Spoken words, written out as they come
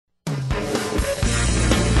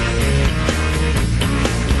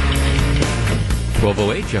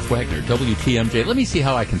1208, Jeff Wagner, WTMJ. Let me see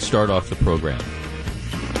how I can start off the program.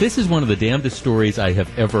 This is one of the damnedest stories I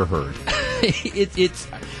have ever heard. It's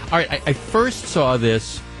all right. I first saw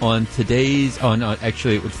this on today's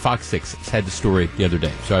actually it was Fox 6 had the story the other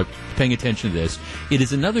day, so I'm paying attention to this. It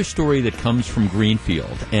is another story that comes from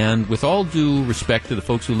Greenfield, and with all due respect to the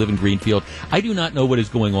folks who live in Greenfield, I do not know what is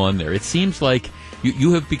going on there. It seems like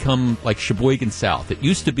you have become like Sheboygan South. It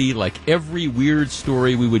used to be like every weird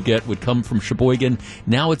story we would get would come from Sheboygan.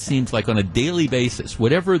 Now it seems like on a daily basis,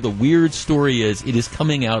 whatever the weird story is, it is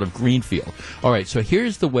coming out of Greenfield. All right, so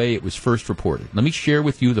here's the way it was first reported. Let me share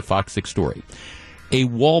with you the Fox 6 story. A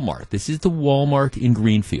Walmart, this is the Walmart in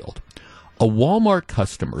Greenfield. A Walmart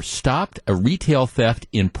customer stopped a retail theft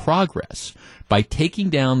in progress by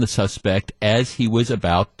taking down the suspect as he was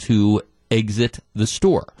about to exit the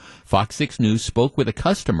store. Fox 6 News spoke with a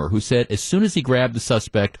customer who said as soon as he grabbed the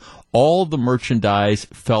suspect, all the merchandise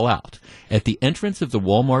fell out. At the entrance of the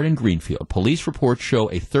Walmart in Greenfield, police reports show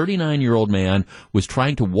a 39-year-old man was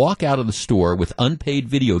trying to walk out of the store with unpaid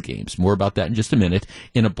video games, more about that in just a minute,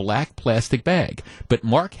 in a black plastic bag. But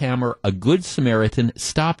Mark Hammer, a good Samaritan,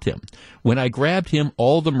 stopped him. When I grabbed him,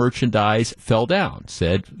 all the merchandise fell down,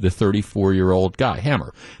 said the 34-year-old guy,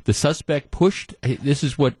 Hammer. The suspect pushed, this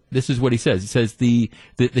is what he says. He says the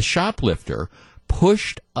shoplifter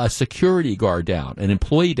pushed a security guard down, an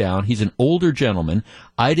employee down. He's an older gentleman.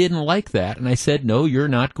 I didn't like that, and I said, no, you're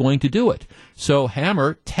not going to do it. So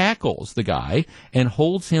Hammer tackles the guy and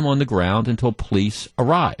holds him on the ground until police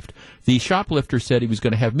arrived. The shoplifter said he was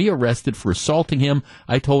going to have me arrested for assaulting him.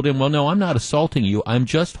 I told him, well, no, I'm not assaulting you. I'm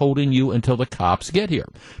just holding you until the cops get here.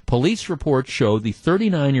 Police reports show the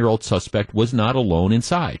 39-year-old suspect was not alone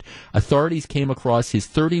inside. Authorities came across his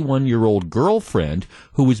 31-year-old girlfriend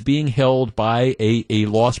who was being held by a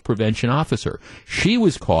loss prevention officer. She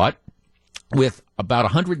was caught with about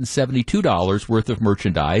 $172 worth of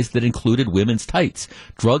merchandise that included women's tights.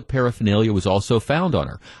 Drug paraphernalia was also found on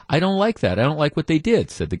her. I don't like that. I don't like what they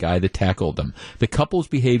did, said the guy that tackled them. The couple's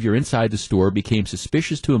behavior inside the store became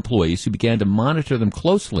suspicious to employees who began to monitor them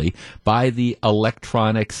closely by the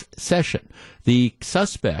electronics session. The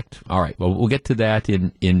suspect, all right, well, we'll get to that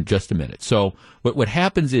in just a minute. So what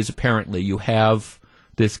happens is apparently you have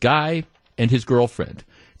this guy and his girlfriend.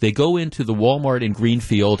 They go into the Walmart in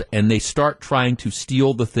Greenfield, and they start trying to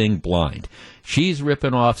steal the thing blind. She's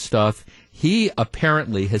ripping off stuff. He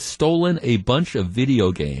apparently has stolen a bunch of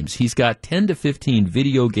video games. He's got 10 to 15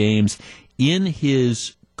 video games in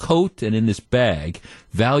his coat and in this bag,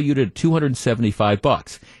 valued at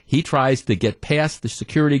 $275. He tries to get past the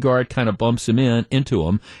security guard, kind of bumps him into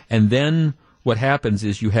him, and then what happens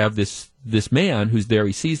is you have this man who's there.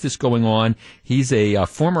 He sees this going on. He's a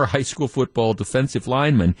former high school football defensive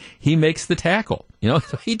lineman. He makes the tackle.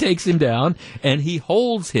 So he takes him down and he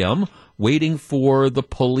holds him, waiting for the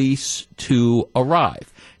police to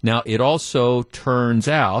arrive. Now, it also turns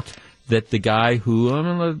out that the guy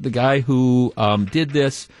who did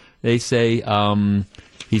this, they say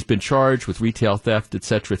he's been charged with retail theft, et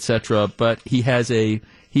cetera, but he has a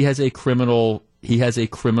criminal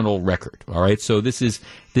record. All right, so this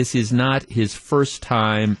is not his first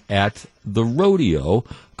time at the rodeo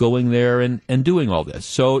going there and doing all this.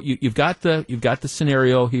 So you've got the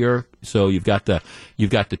scenario here. So you've got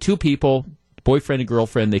the two people, boyfriend and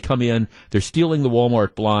girlfriend. They come in. They're stealing the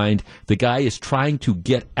Walmart blind. The guy is trying to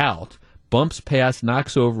get out. Bumps past,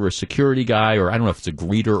 knocks over a security guy, or I don't know if it's a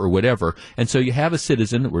greeter or whatever. And so you have a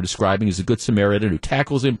citizen that we're describing as a good Samaritan who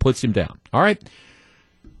tackles him, puts him down. All right.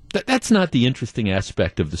 That's not the interesting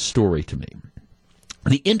aspect of the story to me.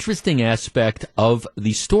 The interesting aspect of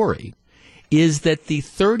the story is that the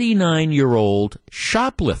 39-year-old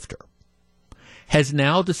shoplifter has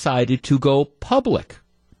now decided to go public.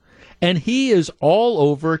 And he is all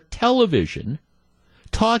over television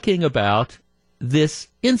talking about this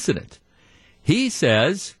incident. He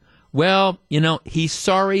says, well, he's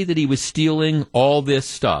sorry that he was stealing all this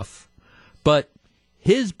stuff, but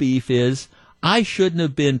his beef is, I shouldn't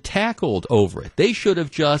have been tackled over it. They should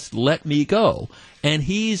have just let me go. And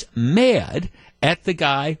he's mad at the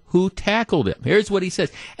guy who tackled him. Here's what he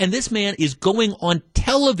says. And this man is going on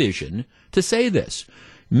television to say this.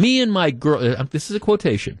 Me and my this is a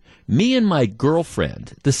quotation. Me and my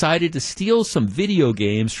girlfriend decided to steal some video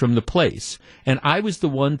games from the place, and I was the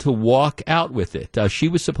one to walk out with it. She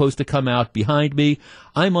was supposed to come out behind me.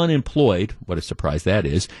 I'm unemployed. What a surprise that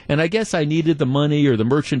is. And I guess I needed the money or the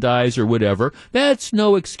merchandise or whatever. That's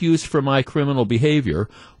no excuse for my criminal behavior.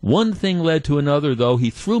 One thing led to another, though. He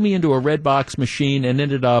threw me into a red box machine and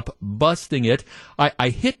ended up busting it. I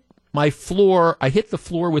hit my floor. I hit the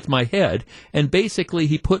floor with my head, and basically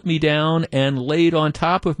he put me down and laid on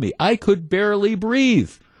top of me. I could barely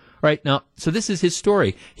breathe. Right now, so this is his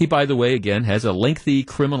story. He, by the way, again, has a lengthy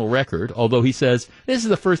criminal record, although he says, this is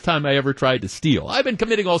the first time I ever tried to steal. I've been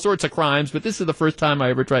committing all sorts of crimes, but this is the first time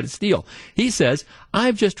I ever tried to steal. He says,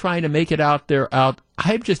 I'm just trying to make it out there.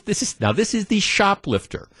 This is the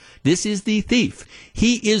shoplifter. This is the thief.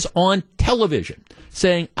 He is on television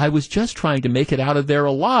saying, I was just trying to make it out of there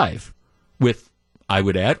alive with, I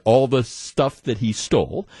would add, all the stuff that he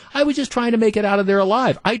stole. I was just trying to make it out of there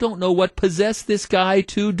alive. I don't know what possessed this guy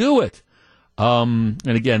to do it. And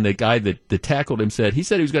again, the guy that tackled him said he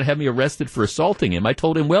was going to have me arrested for assaulting him. I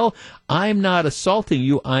told him, well, I'm not assaulting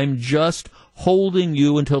you. I'm just holding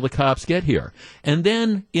you until the cops get here. And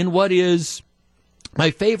then in what is my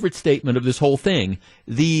favorite statement of this whole thing,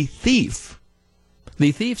 the thief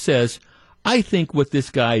says, I think what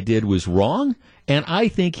this guy did was wrong, and I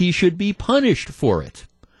think he should be punished for it.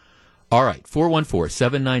 All right,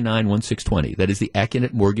 414-799-1620. That is the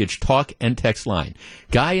Acunet Mortgage talk and text line.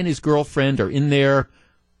 Guy and his girlfriend are in there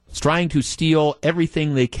trying to steal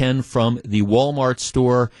everything they can from the Walmart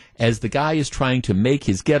store. As the guy is trying to make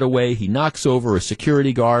his getaway, he knocks over a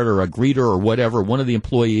security guard or a greeter or whatever, one of the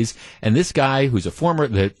employees, and this guy, who's a former,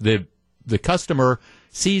 the customer,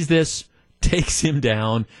 sees this, takes him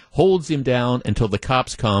down, holds him down until the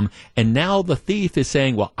cops come, and now the thief is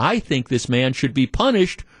saying, well, I think this man should be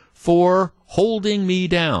punished for holding me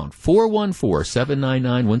down.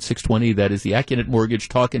 414-799-1620, that is the Acunet Mortgage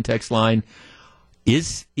talk and text line.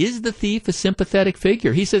 Is the thief a sympathetic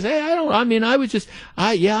figure? He says, hey, I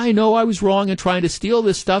know I was wrong in trying to steal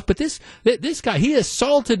this stuff, but this guy, he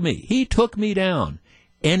assaulted me. He took me down.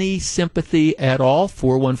 Any sympathy at all?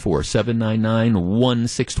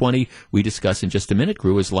 414-799-1620. We discuss in just a minute.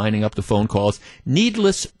 Gru is lining up the phone calls.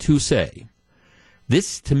 Needless to say,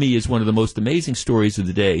 this to me is one of the most amazing stories of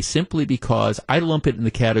the day, simply because I lump it in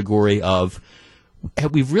the category of,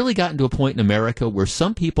 we've really gotten to a point in America where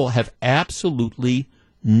some people have absolutely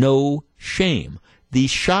no shame. The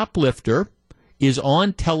shoplifter is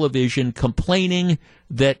on television complaining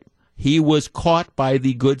that he was caught by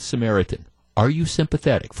the Good Samaritan. Are you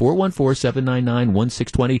sympathetic? 414-799-1620,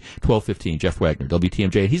 1215. Jeff Wagner,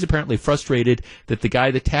 WTMJ. He's apparently frustrated that the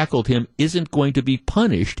guy that tackled him isn't going to be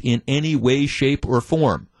punished in any way, shape, or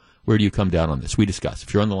form. Where do you come down on this? We discuss.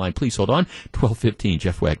 If you're on the line, please hold on. 1215,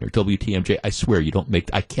 Jeff Wagner, WTMJ. I swear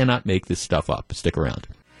I cannot make this stuff up. Stick around.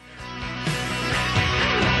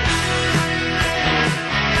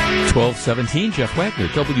 1217, Jeff Wagner,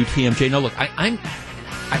 WTMJ. Now look,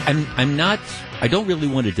 I don't really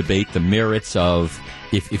want to debate the merits of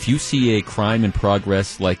if you see a crime in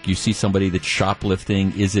progress, like you see somebody that's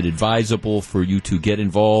shoplifting, is it advisable for you to get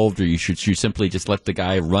involved, or should you simply just let the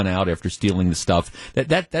guy run out after stealing the stuff?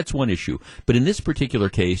 That's one issue. But in this particular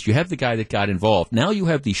case, you have the guy that got involved. Now you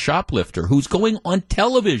have the shoplifter who's going on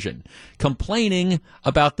television complaining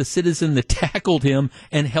about the citizen that tackled him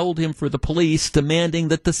and held him for the police, demanding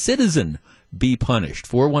that the citizen be punished.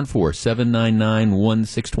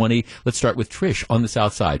 414-799-1620. Let's start with Trish on the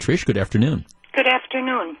South Side. Trish, good afternoon. Good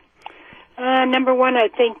afternoon. Number one, I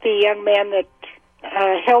think the young man that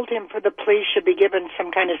held him for the police should be given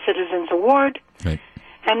some kind of citizen's award. Right.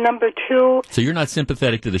 And number two... So you're not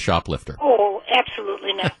sympathetic to the shoplifter? Oh,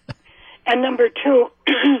 absolutely not. And number two,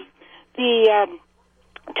 the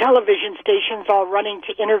television stations all running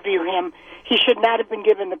to interview him. He should not have been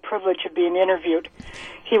given the privilege of being interviewed.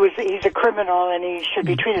 He's a criminal, and he should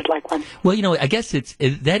be treated like one. Well, I guess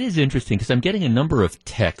that is interesting, because I'm getting a number of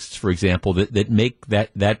texts, for example, that make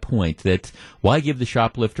that point, that why give the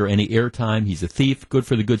shoplifter any airtime? He's a thief, good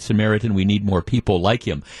for the Good Samaritan. We need more people like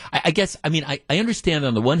him. I understand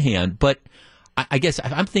on the one hand, but I guess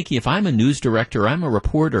I'm thinking, if I'm a news director, I'm a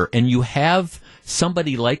reporter, and you have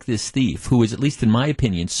somebody like this thief who is, at least in my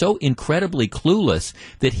opinion, so incredibly clueless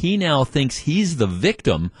that he now thinks he's the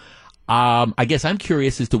victim. I guess I'm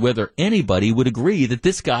curious as to whether anybody would agree that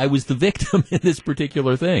this guy was the victim in this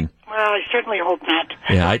particular thing. Well, I certainly hope not.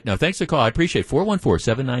 Yeah, thanks for the call. I appreciate it.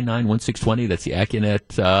 414-799-1620. That's the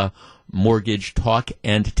Acunet Mortgage talk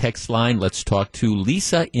and text line. Let's talk to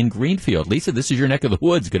Lisa in Greenfield. Lisa, this is your neck of the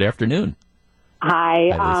woods. Good afternoon.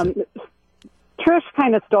 Hi. Trish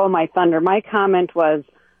kind of stole my thunder. My comment was,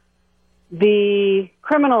 the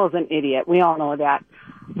criminal is an idiot. We all know that.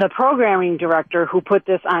 The programming director who put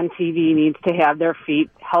this on TV needs to have their feet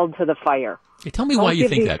held to the fire. Hey, tell me why you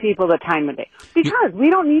think that. Don't give these people the time of day. Because we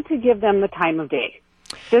don't need to give them the time of day.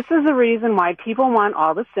 This is the reason why people want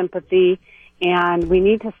all the sympathy, and we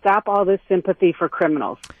need to stop all this sympathy for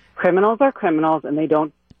criminals. Criminals are criminals, and they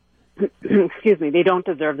don't excuse me, they don't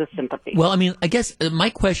deserve the sympathy. Well, I mean, I guess my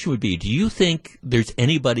question would be, do you think there's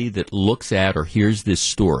anybody that looks at or hears this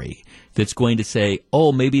story that's going to say,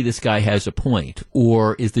 oh, maybe this guy has a point?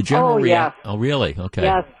 Or is the general reaction? Oh, really? Okay.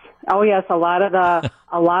 Yes. Oh, yes. A lot of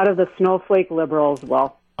the snowflake liberals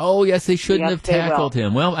will. Oh, yes, they shouldn't have tackled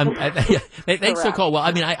him. Well, thanks for the call. Well,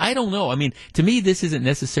 I mean, I don't know. I mean, to me, this isn't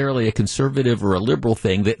necessarily a conservative or a liberal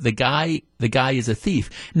thing. The guy is a thief.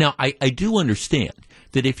 Now, I do understand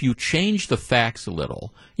that if you change the facts a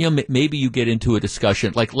little, you know, maybe you get into a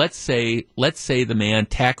discussion. Like, let's say the man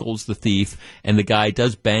tackles the thief and the guy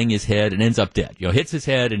does bang his head and ends up dead. You know, hits his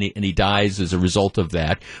head and he dies as a result of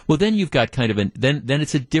that. Well, then you've got kind of then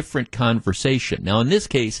it's a different conversation. Now, in this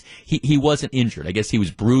case, he wasn't injured. I guess he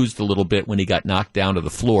was bruised a little bit when he got knocked down to the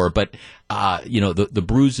floor, but the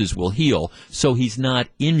bruises will heal, so he's not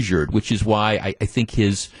injured, which is why I think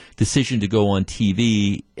his decision to go on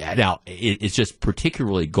TV now is just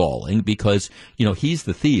particularly galling because, you know, he's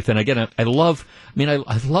the thief. And again, I love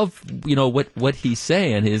what he's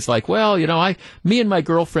saying is like, well, you know, me and my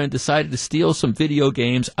girlfriend decided to steal some video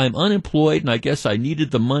games. I'm unemployed, and I guess I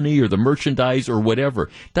needed the money or the merchandise or whatever.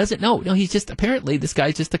 No, he's just, apparently this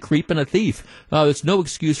guy's just a creep and a thief. There's no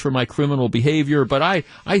excuse for my criminal behavior, but I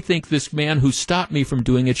think this man who stopped me from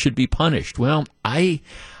doing it should be punished. Well, I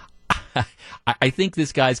think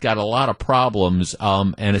this guy's got a lot of problems,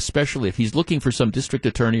 and especially if he's looking for some district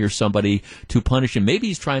attorney or somebody to punish him. Maybe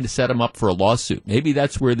he's trying to set him up for a lawsuit. Maybe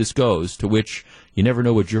that's where this goes, to which you never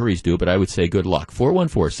know what juries do, but I would say good luck.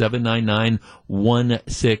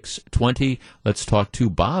 414-799-1620. Let's talk to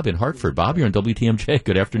Bob in Hartford. Bob, you're on WTMJ.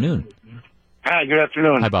 Good afternoon. Hi, good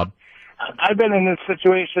afternoon. Hi, Bob. I've been in this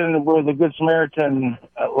situation where the Good Samaritan,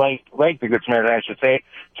 like the Good Samaritan, I should say,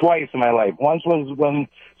 twice in my life. Once was when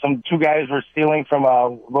two guys were stealing from a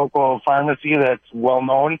local pharmacy that's well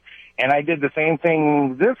known, and I did the same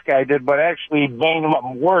thing this guy did, but actually banged them up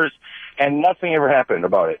worse, and nothing ever happened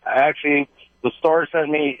about it. The store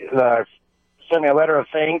sent me a letter of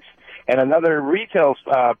thanks, and another retail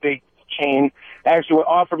big chain actually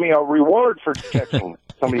offered me a reward for catching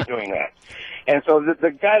somebody doing that. And so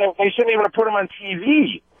the guy, they shouldn't even have put him on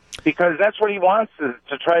TV because that's what he wants to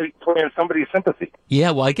try to put in somebody's sympathy.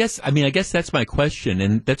 Yeah, well, I guess that's my question,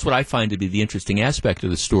 and that's what I find to be the interesting aspect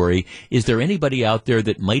of the story. Is there anybody out there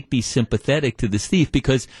that might be sympathetic to this thief?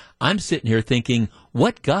 Because I'm sitting here thinking,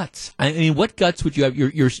 what guts? I mean, what guts would you have?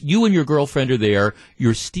 You and your girlfriend are there.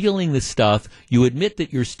 You're stealing this stuff. You admit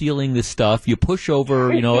that you're stealing this stuff. You push over,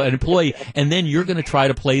 an employee, and then you're going to try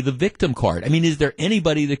to play the victim card. I mean, is there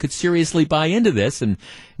anybody that could seriously buy into this? And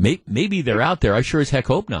maybe they're out there. I sure as heck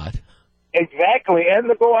hope not. Exactly, and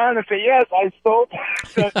to go on and say, yes, I stole,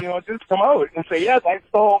 just come out and say, yes, I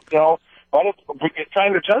stole, trying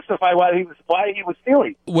to justify why he was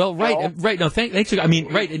stealing. Well, right. No, thanks. I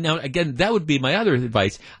mean, right. Now, again, that would be my other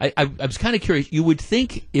advice. I was kind of curious. You would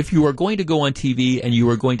think if you were going to go on TV and you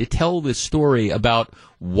were going to tell this story about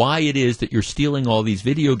why it is that you're stealing all these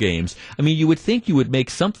video games, I mean, you would think you would make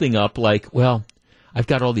something up like, well, I've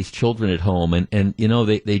got all these children at home, and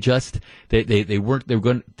they just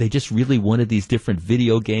really wanted these different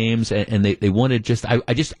video games, and they wanted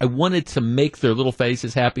I wanted to make their little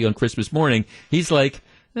faces happy on Christmas morning. He's like,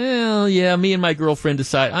 well, yeah, me and my girlfriend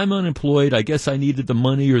decide I'm unemployed. I guess I needed the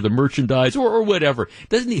money or the merchandise or whatever.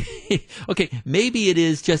 Doesn't he? Okay, maybe it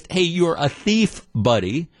is just, hey, you're a thief,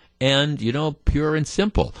 buddy. And, pure and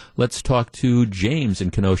simple. Let's talk to James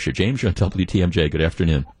in Kenosha. James, you're on WTMJ. Good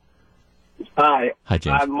afternoon. Hi. Hi,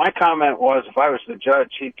 James. My comment was, if I was the judge,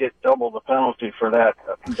 he'd get double the penalty for that.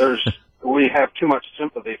 We have too much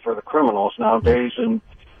sympathy for the criminals nowadays, and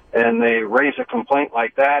they raise a complaint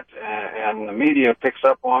like that, and the media picks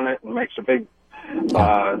up on it and makes a big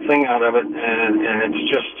thing out of it, and it's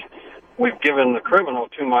just, we've given the criminal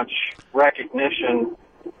too much recognition,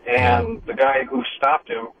 and the guy who stopped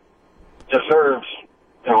him deserves,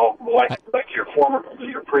 like your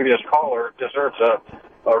previous caller, deserves a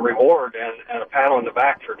reward and a pat on the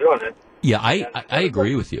back for doing it. Yeah, I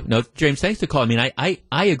agree with you. No, James, thanks for calling. I mean,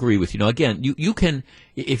 I agree with you. Again, you can,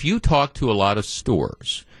 if you talk to a lot of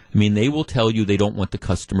stores, I mean, they will tell you they don't want the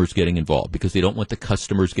customers getting involved because they don't want the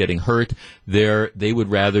customers getting hurt. They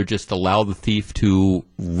would rather just allow the thief to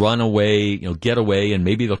run away, get away, and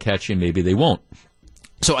maybe they'll catch him, maybe they won't.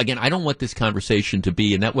 So, again, I don't want this conversation to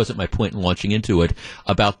be, and that wasn't my point in launching into it,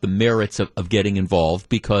 about the merits of getting involved,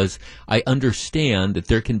 because I understand that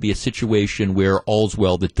there can be a situation where all's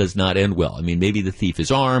well that does not end well. I mean, maybe the thief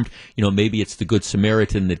is armed, maybe it's the Good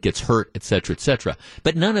Samaritan that gets hurt, et cetera, et cetera.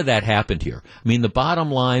 But none of that happened here. I mean, the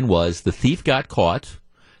bottom line was the thief got caught.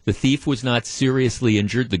 The thief was not seriously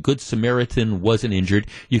injured. The Good Samaritan wasn't injured.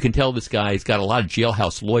 You can tell this guy's got a lot of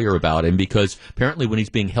jailhouse lawyer about him because apparently when he's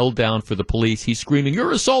being held down for the police, he's screaming,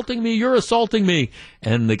 "You're assaulting me! You're assaulting me!"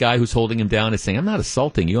 And the guy who's holding him down is saying, "I'm not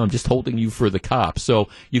assaulting you. I'm just holding you for the cops." So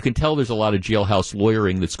you can tell there's a lot of jailhouse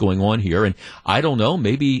lawyering that's going on here. And I don't know,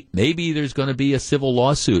 maybe there's going to be a civil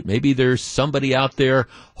lawsuit. Maybe there's somebody out there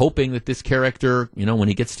hoping that this character, when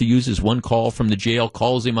he gets to use his one call from the jail,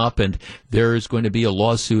 calls him up and there's going to be a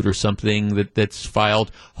lawsuit or something that's filed.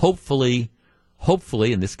 Hopefully,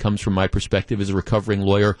 and this comes from my perspective as a recovering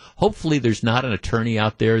lawyer, hopefully there's not an attorney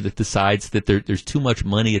out there that decides that there's too much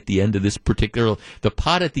money at the end of the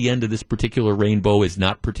pot at the end of this particular rainbow is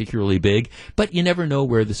not particularly big, but you never know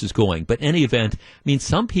where this is going. But in any event,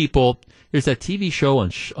 some people, there's that TV show on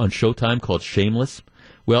Showtime called Shameless.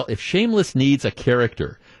 Well, if Shameless needs a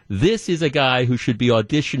character, this is a guy who should be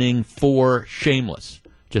auditioning for Shameless.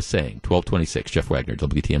 Just saying. 1226, Jeff Wagner,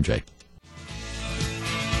 WTMJ.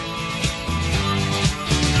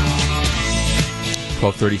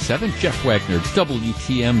 $12:37, Jeff Wagner,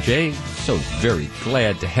 WTMJ. So very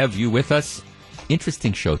glad to have you with us.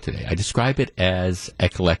 Interesting show today. I describe it as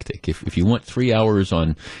eclectic. If you want 3 hours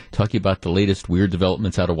on talking about the latest weird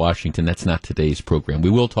developments out of Washington, that's not today's program. We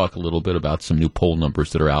will talk a little bit about some new poll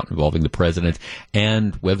numbers that are out involving the president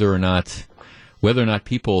and whether or not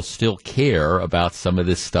people still care about some of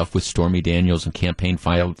this stuff with Stormy Daniels and campaign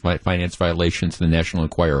finance violations in the National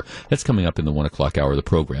Enquirer. That's coming up in the 1 o'clock hour of the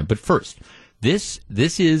program. But first, this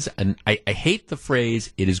is I hate the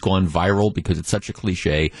phrase, it has gone viral because it's such a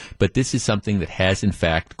cliche, but this is something that has in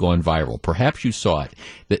fact gone viral. Perhaps you saw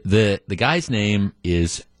it. The guy's name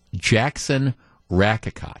is Jackson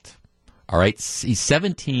Rackicot. All right, he's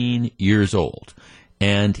 17 years old.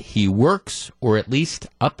 And he works, or at least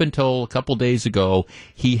up until a couple days ago,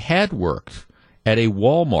 he had worked at a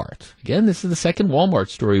Walmart. Again, this is the second Walmart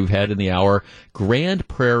story we've had in the hour. Grand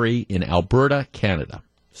Prairie in Alberta, Canada.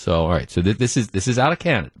 So, all right, so this is out of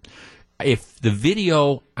Canada. If the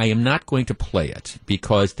video, I am not going to play it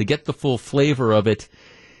because to get the full flavor of it,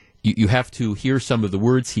 you have to hear some of the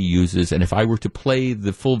words he uses, and if I were to play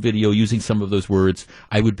the full video using some of those words,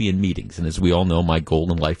 I would be in meetings. And as we all know, my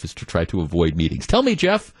goal in life is to try to avoid meetings. Tell me,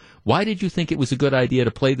 Jeff, why did you think it was a good idea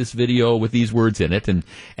to play this video with these words in it? And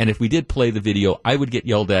if we did play the video, I would get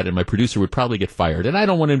yelled at, and my producer would probably get fired. And I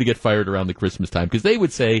don't want him to get fired around the Christmas time, because they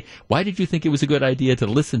would say, why did you think it was a good idea to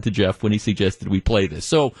listen to Jeff when he suggested we play this?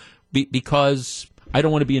 So, because I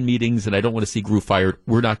don't want to be in meetings and I don't want to see Gru fired,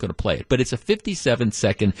 we're not going to play it. But it's a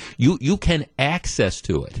 57-second. You can access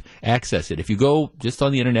it. If you go just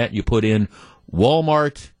on the internet, you put in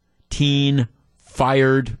Walmart teen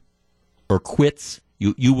fired or quits,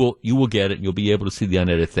 you will get it. And you'll be able to see the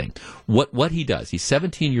unedited thing. What he does, he's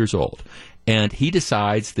 17 years old, and he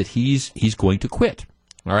decides that he's going to quit.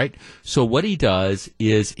 All right. So what he does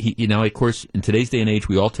is of course, in today's day and age,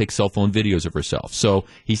 we all take cell phone videos of ourselves. So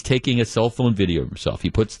he's taking a cell phone video of himself.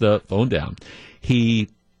 He puts the phone down.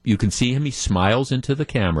 You can see him. He smiles into the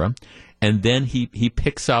camera, and then he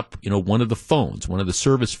picks up, one of the phones, one of the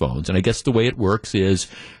service phones. And I guess the way it works is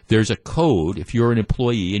there's a code. If you're an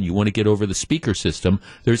employee and you want to get over the speaker system,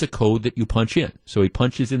 there's a code that you punch in. So he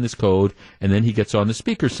punches in this code, and then he gets on the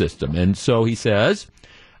speaker system. And so he says,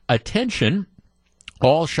 "Attention,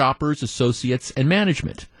 all shoppers, associates, and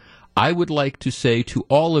management. I would like to say to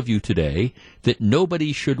all of you today that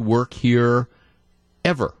nobody should work here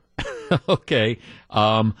ever." Okay.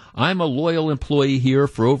 I'm a loyal employee here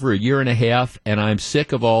for over a year and a half, and I'm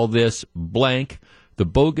sick of all this blank, the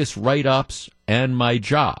bogus write-ups, and my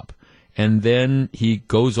job. And then he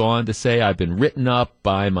goes on to say, "I've been written up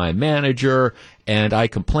by my manager, and I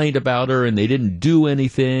complained about her, and they didn't do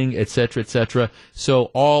anything, etc., etc.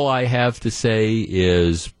 So all I have to say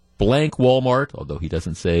is blank Walmart," although he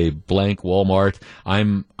doesn't say blank Walmart,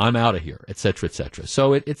 I'm out of here, etc., etc.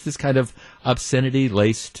 So it's this kind of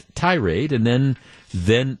obscenity-laced tirade, and then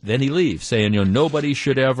he leaves, saying, nobody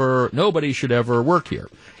should ever work here.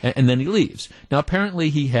 And then he leaves. Now, apparently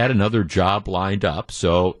he had another job lined up,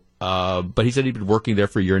 so but he said he'd been working there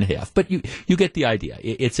for a year and a half. But you get the idea.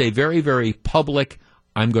 It's a very, very public,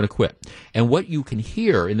 I'm going to quit. And what you can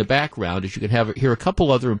hear in the background is you can hear a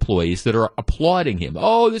couple other employees that are applauding him.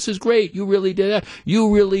 "Oh, this is great. You really did it.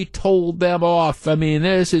 You really told them off. I mean,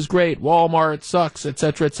 this is great. Walmart sucks,"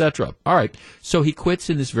 etc., etc. All right. So he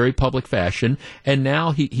quits in this very public fashion, and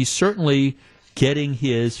now he's certainly getting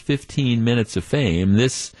his 15 minutes of fame.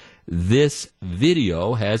 This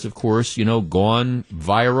video has, of course, gone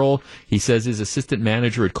viral. He says his assistant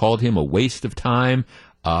manager had called him a waste of time,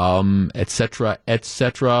 et cetera, et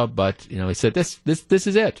cetera. But, he said, this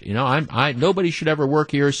is it. Nobody should ever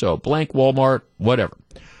work here. So blank Walmart, whatever.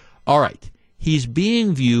 All right. He's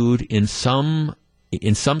being viewed in some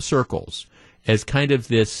circles as kind of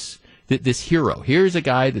this hero. Here's a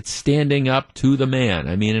guy that's standing up to the man.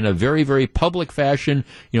 I mean, in a very, very public fashion,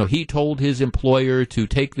 he told his employer to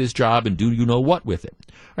take this job and do you know what with it.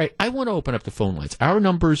 All right, I want to open up the phone lines. Our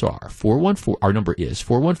number is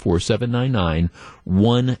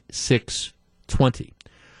 414-799-1620.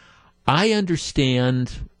 I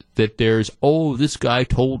understand that there's, this guy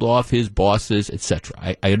told off his bosses,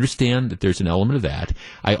 etc. I understand that there's an element of that.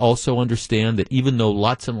 I also understand that even though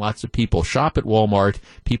lots and lots of people shop at Walmart,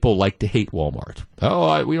 people like to hate Walmart.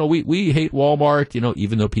 We hate Walmart,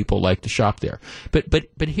 even though people like to shop there.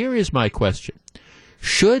 But here is my question.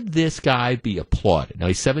 Should this guy be applauded? Now,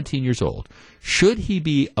 he's 17 years old. Should he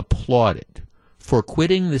be applauded for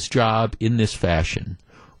quitting this job in this fashion?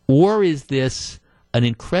 Or is this an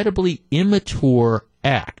incredibly immature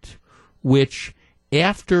act, which,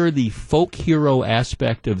 after the folk hero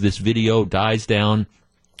aspect of this video dies down,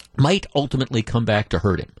 might ultimately come back to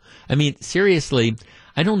hurt him? I mean, seriously,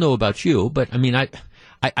 I don't know about you, but I mean,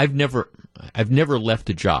 I've never left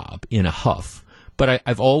a job in a huff, but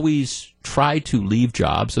I've always tried to leave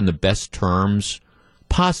jobs on the best terms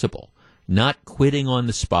possible, not quitting on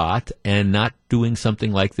the spot and not doing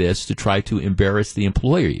something like this to try to embarrass the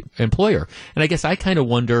employer. And I guess I kind of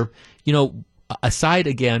wonder, aside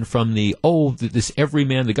again from this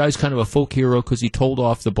everyman, the guy's kind of a folk hero because he told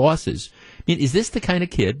off the bosses. I mean, is this the kind of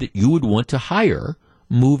kid that you would want to hire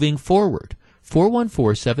moving forward?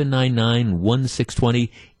 414-799-1620.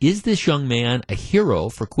 Is this young man a hero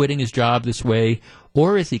for quitting his job this way,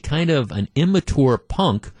 or is he kind of an immature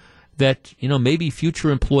punk that, maybe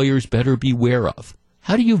future employers better beware of?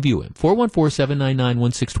 How do you view him?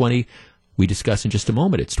 414-799-1620. We discuss in just a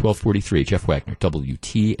moment. It's 1243. Jeff Wagner,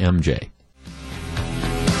 WTMJ.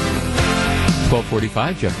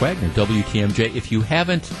 1245, Jeff Wagner, WTMJ. If you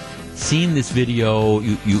haven't seen this video,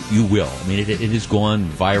 you will. I mean, it has gone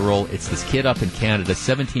viral. It's this kid up in Canada,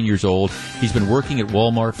 17 years old. He's been working at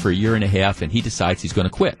Walmart for a year and a half, and he decides he's going to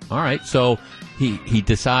quit. All right, so he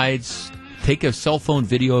decides, take a cell phone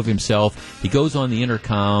video of himself. He goes on the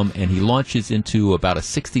intercom, and he launches into about a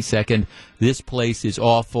 60-second, this place is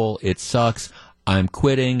awful, it sucks, I'm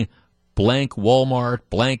quitting, blank Walmart,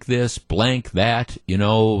 blank this, blank that,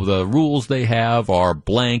 the rules they have are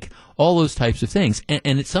blank, all those types of things. And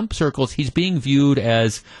in some circles, he's being viewed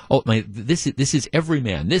as, this is every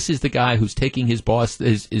man. This is the guy who's taking his boss,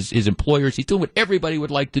 his employers. He's doing what everybody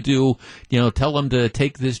would like to do, tell them to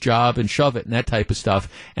take this job and shove it and that type of stuff.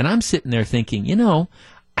 And I'm sitting there thinking,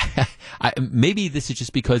 maybe this is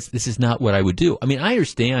just because this is not what I would do. I mean, I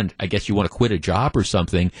understand, I guess you want to quit a job or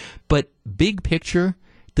something, but big picture,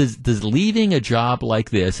 does leaving a job like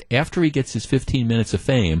this after he gets his 15 minutes of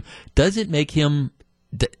fame, is it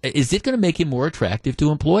going to make him more attractive to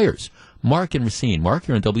employers? Mark and Racine. Mark,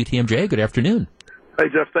 you're on WTMJ. Good afternoon. Hey,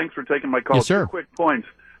 Jeff, thanks for taking my call. Yes, sir. 2 quick points.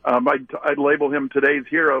 I'd label him today's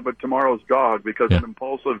hero, but tomorrow's dog, because an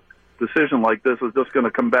impulsive decision like this is just going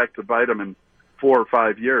to come back to bite him in 4 or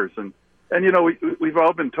 5 years. And we've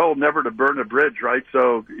all been told never to burn a bridge, right?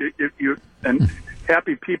 So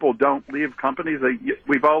happy people don't leave companies.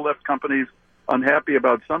 We've all left companies unhappy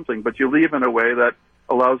about something, but you leave in a way that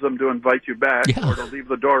allows them to invite you back or to leave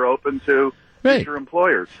the door open to future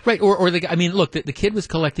employers. Right. Look, the kid was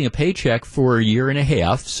collecting a paycheck for a year and a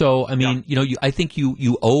half. So, I think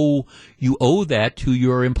you owe that to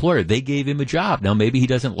your employer. They gave him a job. Now, maybe he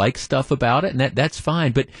doesn't like stuff about it, and that's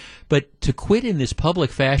fine. But to quit in this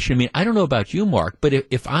public fashion, I don't know about you, Mark, but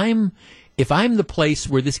if I'm the place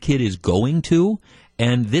where this kid is going to,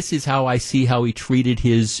 and this is how I see how he treated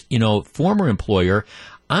his, former employer,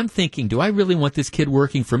 I'm thinking, do I really want this kid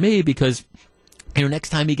working for me? Because, next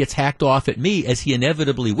time he gets hacked off at me, as he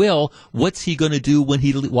inevitably will, what's he going to do when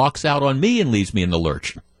he walks out on me and leaves me in the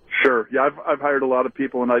lurch? Sure. Yeah, I've hired a lot of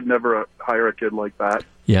people, and I'd never hire a kid like that.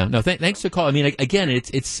 Yeah. No, thanks for calling. Again,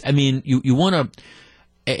 you want to,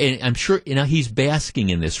 and I'm sure, he's basking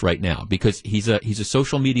in this right now because he's a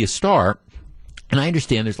social media star. And I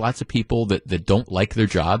understand there's lots of people that don't like their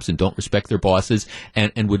jobs and don't respect their bosses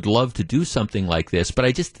and would love to do something like this. But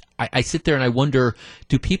I sit there and I wonder,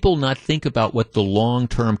 do people not think about what the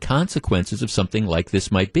long-term consequences of something like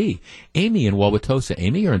this might be? Amy in Wauwatosa.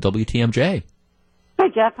 Amy, you're on WTMJ. Hi,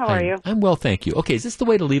 Jeff. How are you? I'm well, thank you. Okay, is this the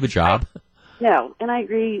way to leave a job? No, and I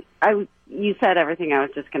agree. You said everything I was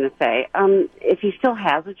just going to say. If he still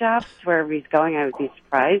has a job, wherever he's going, I would be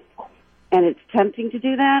surprised. And it's tempting to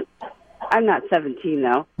do that. I'm not 17,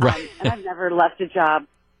 though. Right. And I've never left a job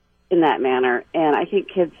in that manner. And I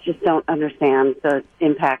think kids just don't understand the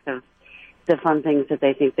impact of the fun things that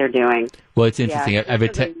they think they're doing. Well, it's interesting. Yeah, a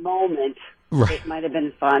moment Right. It might have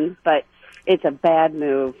been fun, but it's a bad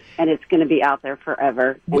move, and it's going to be out there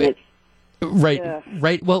forever. And it's Right.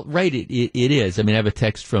 Well, right. It is. I mean, I have a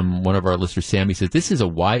text from one of our listeners, Sammy, says this is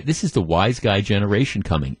the wise guy generation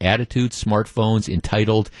coming. Attitude, smartphones,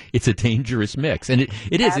 entitled. It's a dangerous mix, and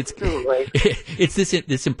it is. Absolutely. It's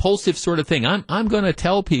this impulsive sort of thing. I'm going to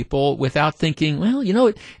tell people without thinking.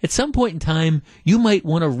 Well, at some point in time, you might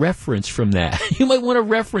want a reference from that. You might want a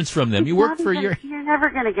reference from them. You work for your. You're never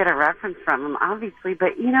going to get a reference from them, obviously,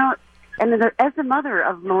 but and as a mother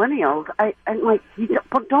of millennials, I'm like, you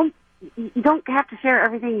don't have to share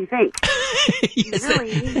everything you think. Yes. You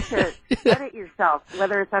really need to edit yourself,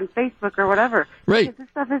 whether it's on Facebook or whatever. Right. Because this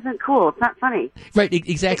stuff isn't cool. It's not funny. Right,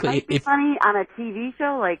 exactly. It might be funny on a TV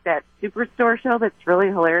show like that Superstore show that's really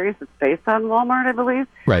hilarious. It's based on Walmart, I believe.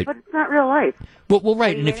 Right. But it's not real life. Well,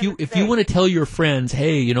 right. And if you want to tell your friends,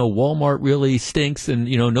 hey, Walmart really stinks, and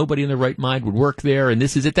nobody in their right mind would work there, and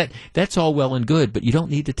this is it. That's all well and good, but you don't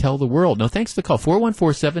need to tell the world. No, thanks for the call.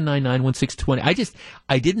 414-799-1620.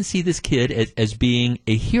 I didn't see this kid as being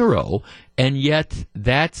a hero, and yet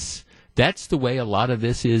that's the way a lot of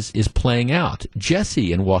this is playing out.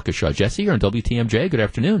 Jesse in Waukesha. Jesse, you're on WTMJ. Good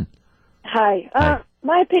afternoon. Hi. Hi.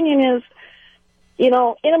 My opinion is, in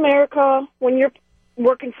America, when you're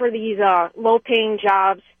working for these low-paying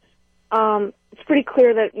jobs, it's pretty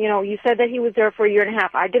clear that, you said that he was there for a year and a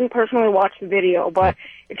half. I didn't personally watch the video, but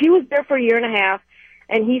if he was there for a year and a half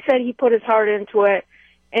and he said he put his heart into it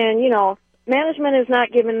and, management is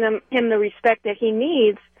not giving him the respect that he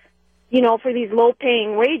needs, for these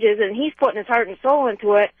low-paying wages, and he's putting his heart and soul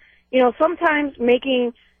into it, sometimes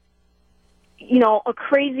making, a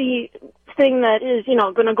crazy thing that is,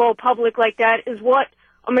 going to go public like that is what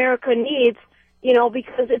America needs,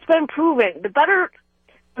 because it's been proven. The better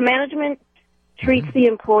the management treats the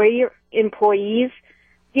employees,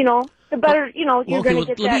 the better, you're going to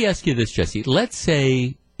get that. Let me ask you this, Jesse. Let's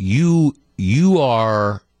say you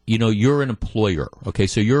are, you're an employer. Okay,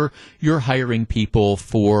 so you're hiring people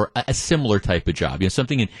for a similar type of job,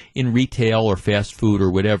 something in retail or fast food or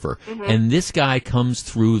whatever. Mm-hmm. And this guy comes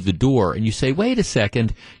through the door, and you say, "Wait a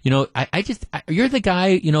second, you're the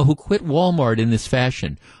guy, who quit Walmart in this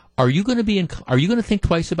fashion. Are you going to think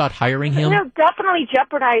twice about hiring him?" It'll definitely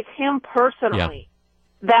jeopardize him personally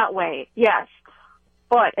that way, yes.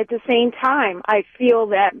 But at the same time, I feel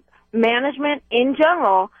that management in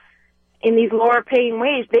general, in these lower paying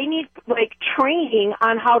ways, they need training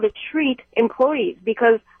on how to treat employees,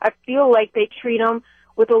 because I feel like they treat them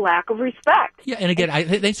with a lack of respect. Yeah, and again,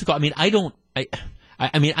 thanks for calling. I don't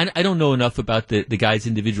know enough about the guy's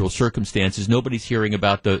individual circumstances. Nobody's hearing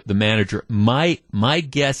about the manager. My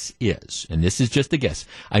guess is, and this is just a guess,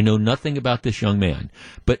 I know nothing about this young man,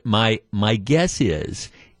 but my guess is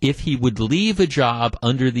if he would leave a job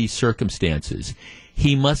under these circumstances,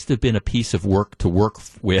 he must have been a piece of work to work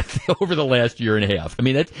with over the last year and a half. I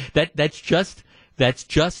mean, that's just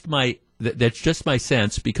my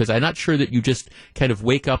sense, because I'm not sure that you just kind of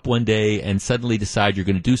wake up one day and suddenly decide you're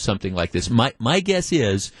going to do something like this. My guess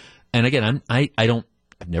is, and again,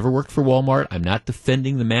 I've never worked for Walmart. I'm not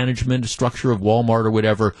defending the management structure of Walmart or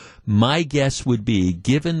whatever. My guess would be,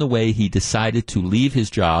 given the way he decided to leave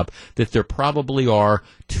his job, that there probably are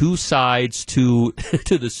two sides to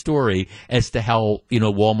the story as to how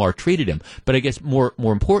Walmart treated him. But I guess more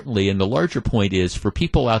importantly, and the larger point is, for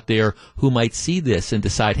people out there who might see this and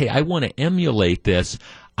decide, hey, I want to emulate this.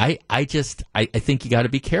 I think you got to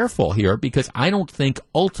be careful here, because I don't think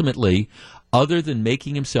ultimately, other than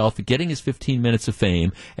getting his 15 minutes of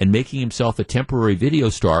fame and making himself a temporary video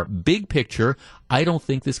star, big picture, I don't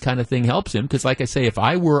think this kind of thing helps him. Because like I say, if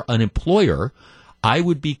I were an employer, I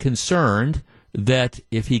would be concerned that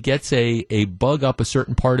if he gets a bug up a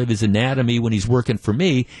certain part of his anatomy when he's working for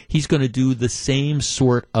me, he's going to do the same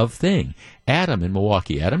sort of thing. Adam in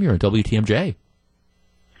Milwaukee. Adam, you're on WTMJ.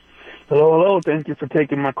 Hello. Thank you for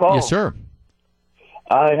taking my call. Yes, sir.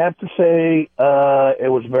 I have to say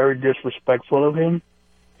it was very disrespectful of him,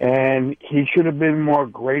 and he should have been more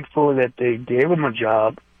grateful that they gave him a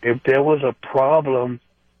job. If there was a problem,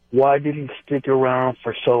 why did he stick around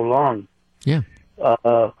for so long? Yeah.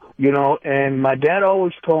 And my dad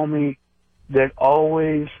always told me that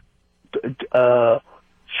always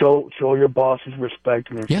show your bosses respect,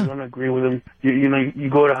 and if you don't agree with them, you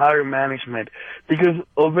go to higher management, because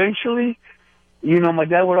eventually, my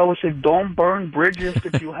dad would always say, "Don't burn bridges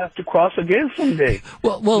that you have to cross again someday."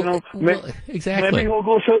 Well, exactly. Maybe he'll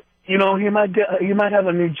go. So he might have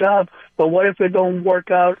a new job, but what if it don't work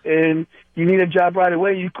out and you need a job right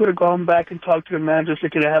away? You could have gone back and talked to the manager, so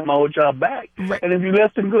could I have my old job back? Right. And if you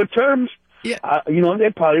left in good terms, they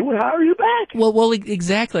probably would hire you back. Well,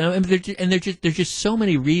 exactly. I mean, there's just so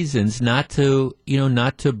many reasons not to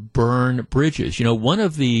burn bridges. One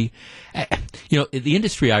of the, the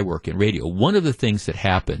industry I work in, radio, one of the things that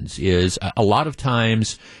happens is a lot of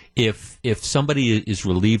times if somebody is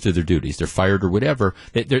relieved of their duties, they're fired or whatever,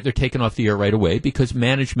 they're taken off the air right away because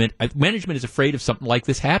management is afraid of something like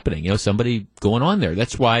this happening. Somebody going on there.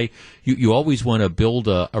 That's why you always want to build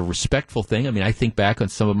a respectful thing. I mean, I think back on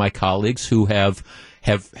some of my colleagues who have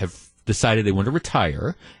decided they want to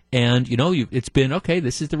retire. And, it's been, okay,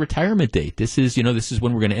 this is the retirement date. This is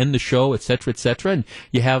when we're going to end the show, et cetera, et cetera. And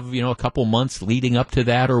you have, a couple months leading up to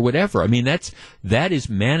that or whatever. I mean, that is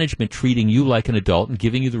management treating you like an adult and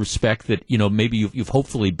giving you the respect that, maybe you've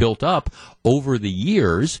hopefully built up over the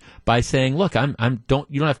years by saying, look, you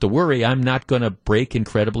don't have to worry. I'm not going to break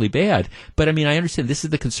incredibly bad. But I mean, I understand this is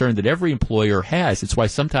the concern that every employer has. It's why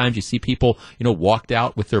sometimes you see people, walked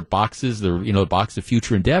out with their boxes, their box of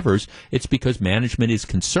future endeavors. It's because management is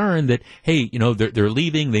concerned that, hey, they're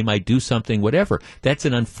leaving, they might do something, whatever. That's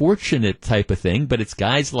an unfortunate type of thing, but it's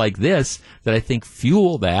guys like this that I think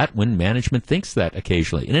fuel that when management thinks that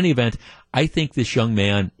occasionally. In any event, I think this young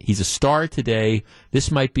man, he's a star today. This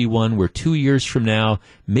might be one where 2 years from now,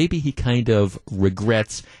 maybe he kind of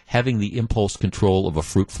regrets having the impulse control of a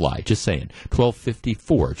fruit fly. Just saying.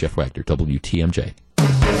 12:54, Jeff Wagner, WTMJ.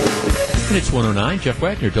 And it's 109, Jeff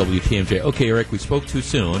Wagner, WTMJ. Okay, Eric, we spoke too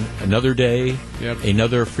soon. Another day,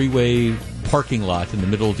 Another freeway parking lot in the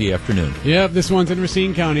middle of the afternoon. Yep, this one's in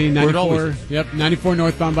Racine County, 94. Yep, 94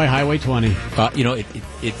 northbound by Highway 20.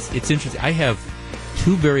 It's interesting. I have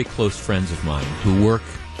two very close friends of mine who work.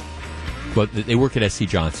 Well, they work at SC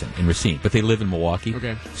Johnson in Racine, but they live in Milwaukee.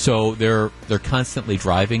 Okay, so they're constantly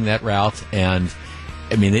driving that route, and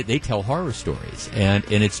I mean they tell horror stories, and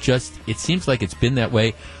it seems like it's been that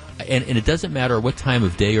way. And it doesn't matter what time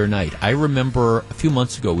of day or night. I remember a few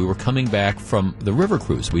months ago we were coming back from the river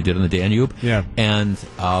cruise we did on the Danube. Yeah. And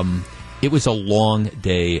it was a long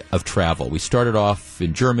day of travel. We started off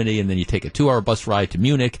in Germany, and then you take a 2-hour bus ride to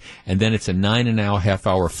Munich, and then it's a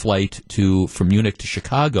 9.5-hour flight from Munich to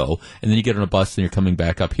Chicago, and then you get on a bus and you're coming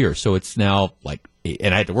back up here. So it's now like,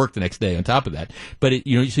 and I had to work the next day on top of that. But so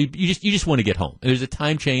you just want to get home. There's a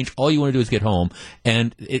time change. All you want to do is get home,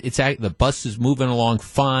 and the bus is moving along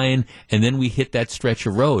fine. And then we hit that stretch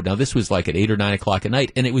of road. Now this was like at 8 or 9 o'clock at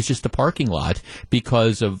night, and it was just a parking lot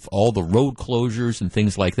because of all the road closures and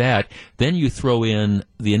things like that. Then you throw in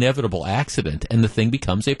the inevitable accident, and the thing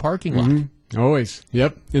becomes a parking lot. Mm-hmm. Always.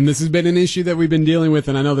 Yep. And this has been an issue that we've been dealing with,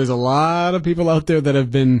 and I know there's a lot of people out there that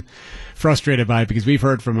have been frustrated by it because we've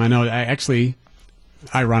heard from.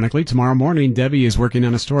 Ironically, tomorrow morning, Debbie is working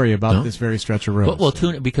on a story about this very stretch of road. Well,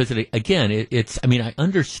 because it's. I mean, I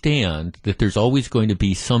understand that there's always going to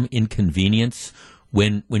be some inconvenience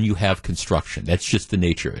when you have construction. That's just the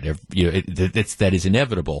nature of it. That is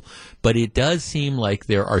inevitable. But it does seem like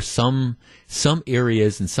there are some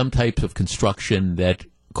areas and some types of construction that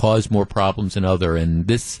cause more problems than other, and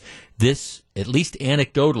this at least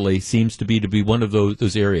anecdotally seems to be one of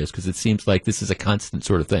those areas, because it seems like this is a constant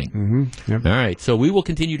sort of thing. Mm-hmm. Yep. All right, so we will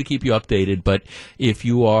continue to keep you updated, but if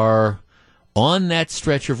you are on that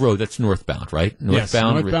stretch of road, that's northbound, right?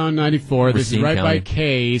 Northbound 94. This is right County. By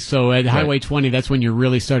K. So at Highway 20, that's when you're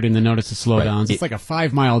really starting to notice the slowdowns. It's like a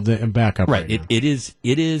 5-mile backup. Right. It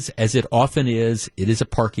is, as it often is, it is a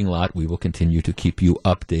parking lot. We will continue to keep you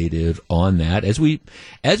updated on that, as we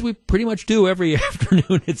pretty much do every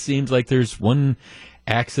afternoon. It seems like there's one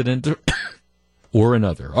accident or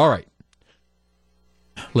another. All right.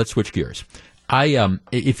 Let's switch gears.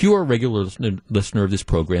 If you are a regular listener of this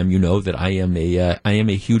program, you know that I am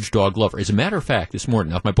a huge dog lover. As a matter of fact, this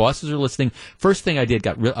morning, now if my bosses are listening, first thing I did,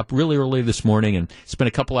 got up really early this morning and spent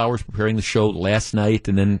a couple hours preparing the show last night,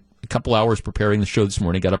 and then a couple hours preparing the show this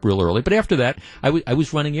morning, got up real early. But after that, I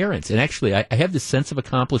was running errands, and actually I have this sense of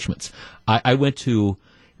accomplishments. I went to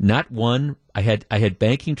not one. I had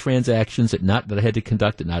banking transactions that I had to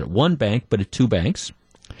conduct not at one bank, but at 2 banks.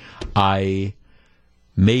 I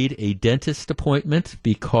made a dentist appointment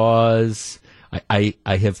because I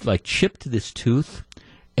have chipped this tooth,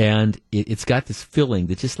 and it's got this filling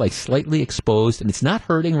that's just slightly exposed, and it's not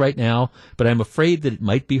hurting right now, but I'm afraid that it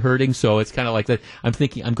might be hurting. So it's kind of like that. I'm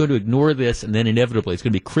thinking I'm going to ignore this, and then inevitably it's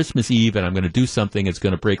going to be Christmas Eve, and I'm going to do something that's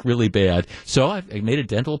going to break really bad. So I made a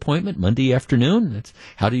dental appointment Monday afternoon. That's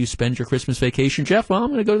how do you spend your Christmas vacation, Jeff? Well, I'm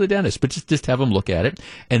going to go to the dentist, but just have them look at it.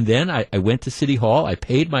 And then I went to City Hall. I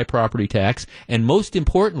paid my property tax, and most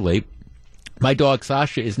importantly, My dog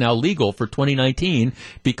Sasha is now legal for 2019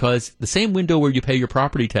 because the same window where you pay your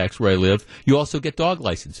property tax where I live, you also get dog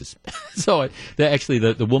licenses. So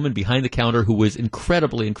the woman behind the counter, who was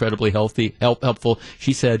incredibly helpful,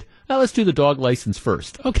 she said, "Now let's do the dog license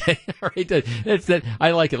first." Okay, all right, that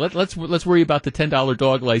I like it. Let's worry about the $10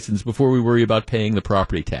 dog license before we worry about paying the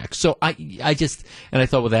property tax. So I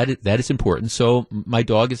thought, well, that is important. So my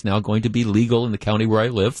dog is now going to be legal in the county where I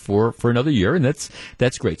live for another year, and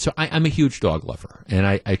that's great. So I'm a huge dog lover, and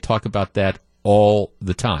I talk about that all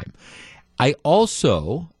the time. I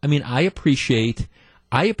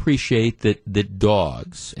appreciate that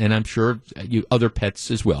dogs, and I'm sure other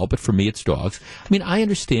pets as well, but for me it's dogs. I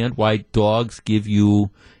understand why dogs give you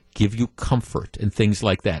comfort and things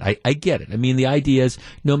like that. I get it. The idea is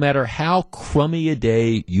no matter how crummy a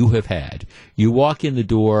day you have had, you walk in the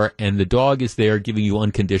door and the dog is there giving you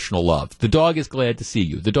unconditional love. The dog is glad to see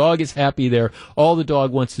you. The dog is happy there. All the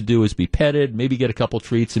dog wants to do is be petted, maybe get a couple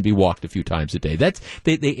treats, and be walked a few times a day.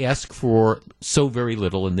 They ask for so very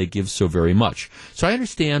little and they give so very much. So I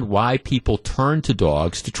understand why people turn to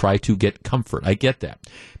dogs to try to get comfort. I get that.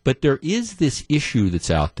 But there is this issue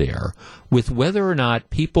that's out there with whether or not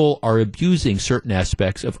people are abusing certain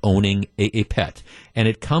aspects of owning a pet. And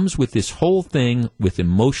it comes with this whole thing with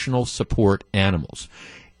emotional support animals.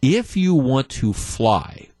 If you want to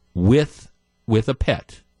fly with a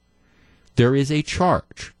pet, there is a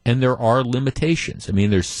charge, and there are limitations.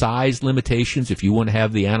 There's size limitations. If you want to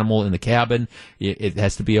have the animal in the cabin, it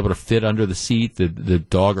has to be able to fit under the seat. The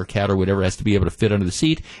dog or cat or whatever has to be able to fit under the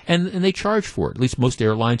seat, and they charge for it. At least most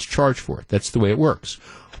airlines charge for it. That's the way it works.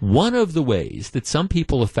 One of the ways that some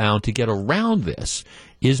people have found to get around this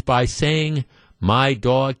is by saying, my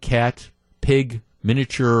dog, cat, pig,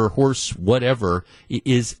 miniature horse, whatever,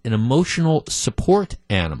 is an emotional support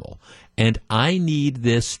animal. And I need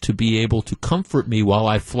this to be able to comfort me while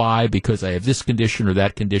I fly because I have this condition or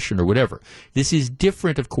that condition or whatever. This is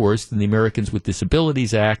different, of course, than the Americans with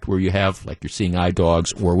Disabilities Act, where you have, like, you're seeing eye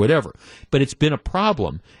dogs or whatever. But it's been a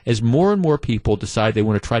problem as more and more people decide they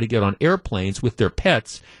want to try to get on airplanes with their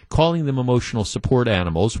pets, calling them emotional support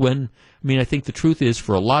animals, when I think the truth is,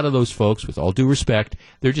 for a lot of those folks, with all due respect,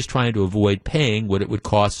 they're just trying to avoid paying what it would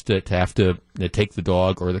cost to have to take the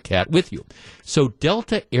dog or the cat with you. So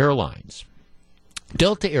Delta Airlines,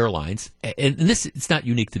 and this, it's not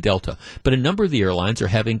unique to Delta, but a number of the airlines are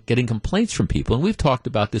getting complaints from people, and we've talked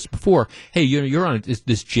about this before. Hey, you're on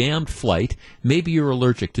this jammed flight. Maybe you're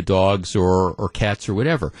allergic to dogs or cats or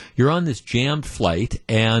whatever. You're on this jammed flight,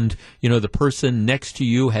 and the person next to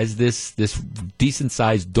you has this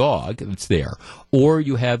decent-sized dog that's there, or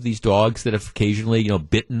you have these dogs that have occasionally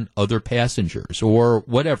bitten other passengers or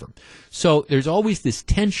whatever. So there's always this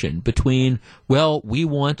tension between, well, we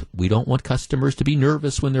don't want customers to be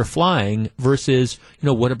nervous when they're flying versus,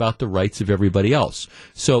 what about the rights of everybody else?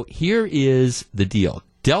 So here is the deal.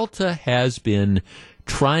 Delta has been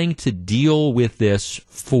trying to deal with this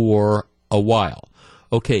for a while.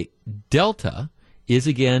 Okay, Delta is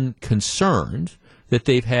again concerned that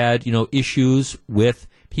they've had, issues with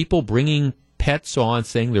people bringing pets on,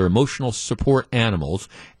 saying they're emotional support animals,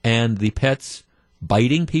 and the pets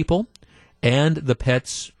biting people, and the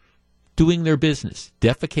pets doing their business,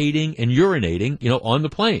 defecating and urinating, on the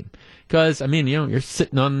plane. Because, you're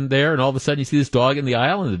sitting on there and all of a sudden you see this dog in the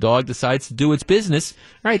aisle and the dog decides to do its business.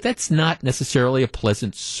 All right, that's not necessarily a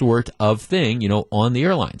pleasant sort of thing, on the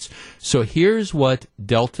airlines. So here's what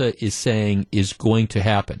Delta is saying is going to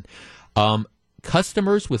happen.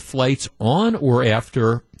 Customers with flights on or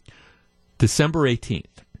after December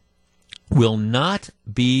 18th will not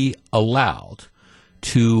be allowed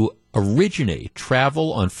to originate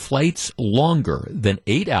travel on flights longer than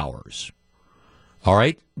 8 hours, all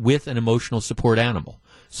right, with an emotional support animal.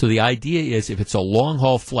 So the idea is, if it's a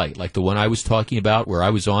long-haul flight, like the one I was talking about where I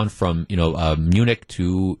was on from, Munich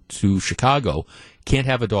to Chicago, can't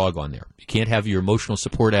have a dog on there. You can't have your emotional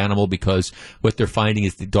support animal because what they're finding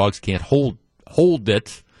is the dogs can't hold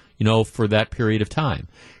it, for that period of time.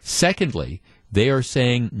 Secondly, they are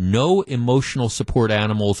saying no emotional support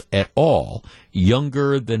animals at all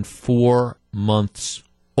younger than 4 months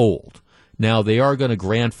old. Now, they are going to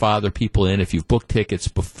grandfather people in if you've booked tickets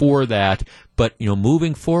before that, but,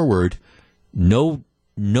 moving forward, no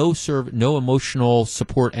emotional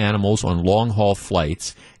support animals on long-haul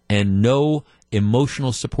flights, and no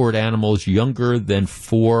emotional support animals younger than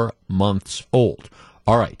 4 months old.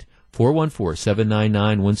 All right.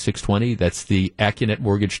 414-799-1620. That's the Accunet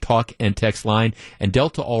Mortgage talk and text line. And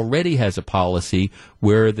Delta already has a policy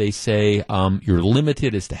where they say you're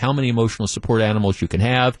limited as to how many emotional support animals you can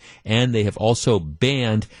have, and they have also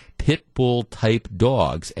banned pit bull type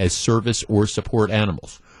dogs as service or support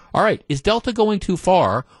animals. All right, is Delta going too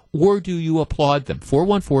far, or do you applaud them?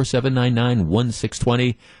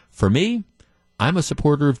 414-799-1620. For me, I'm a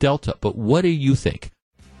supporter of Delta, but what do you think?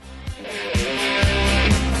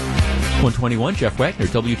 121, Jeff Wagner,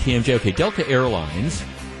 WTMJ. Okay, Delta Airlines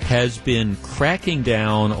has been cracking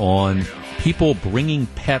down on people bringing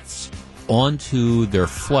pets onto their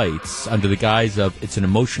flights under the guise of it's an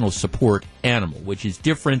emotional support animal, which is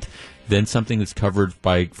different than something that's covered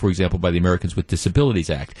by, for example, by the Americans with Disabilities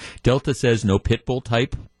Act. Delta says no pit bull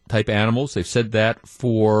type animals. They've said that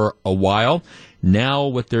for a while. Now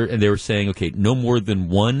they were saying, okay, no more than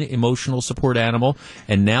one emotional support animal,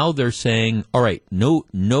 and now they're saying, all right, no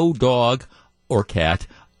dog or cat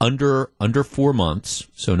under 4 months,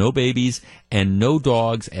 so no babies, and no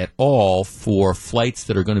dogs at all for flights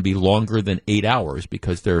that are going to be longer than 8 hours,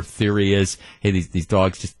 because their theory is, hey, these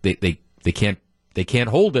dogs just they can't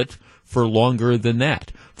hold it for longer than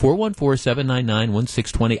that.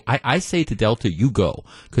 414-799-1620. I say to Delta, you go,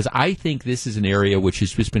 because I think this is an area which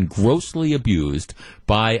has just been grossly abused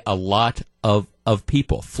by a lot of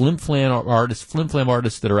people. Flim-flam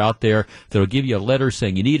artists that are out there that will give you a letter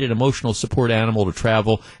saying you need an emotional support animal to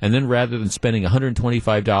travel, and then rather than spending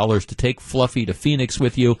 $125 to take Fluffy to Phoenix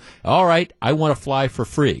with you, all right, I want to fly for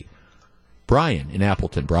free. Brian in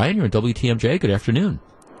Appleton. Brian, you're in WTMJ. Good afternoon.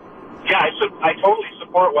 Yeah, I totally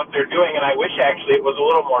support what they're doing, and I wish actually it was a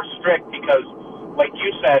little more strict because, like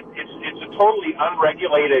you said, it's a totally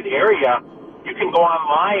unregulated area. You can go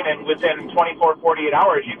online, and within 24, 48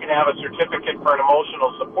 hours, you can have a certificate for an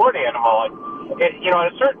emotional support animal. And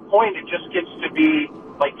at a certain point, it just gets to be,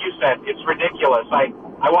 like you said, it's ridiculous. I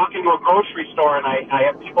walk into a grocery store, and I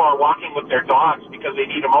have people are walking with their dogs because they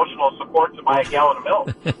need emotional support to buy a gallon of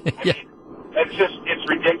milk. Yeah. It's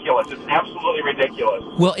ridiculous. It's absolutely ridiculous.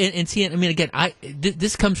 Well, and see, I mean, again,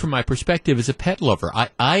 this comes from my perspective as a pet lover.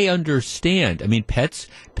 I understand. I mean, pets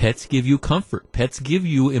give you comfort. Pets give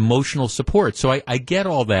you emotional support. So I get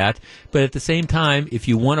all that. But at the same time, if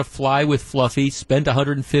you want to fly with Fluffy, spend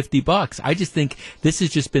 $150. I just think this has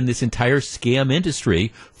just been this entire scam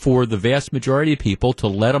industry for the vast majority of people to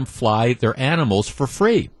let them fly their animals for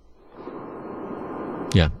free.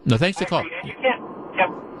 Yeah. No, thanks for the call. You can't. Yep.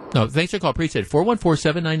 No, thanks for the call. Appreciate it.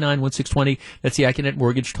 414-799-1620. That's the Accunet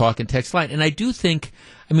Mortgage Talk and Text line. And I do think,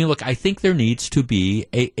 I mean, look, I think there needs to be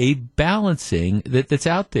a balancing that's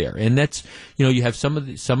out there. And that's, you have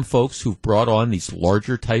some folks who've brought on these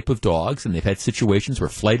larger type of dogs, and they've had situations where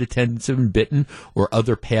flight attendants have been bitten or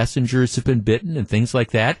other passengers have been bitten and things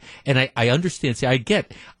like that. And I understand. See, I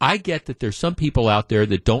get that there's some people out there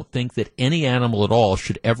that don't think that any animal at all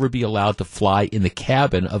should ever be allowed to fly in the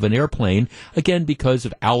cabin of an airplane, again, because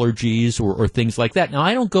of allergies or things like that. Now,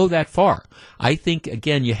 I don't go that far. I think,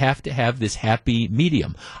 again, you have to have this happy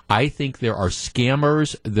medium. I think there are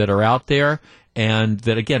scammers that are out there and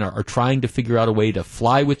that, again, are trying to figure out a way to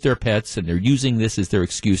fly with their pets, and they're using this as their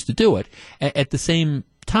excuse to do it. At the same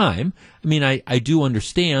time, I mean, I do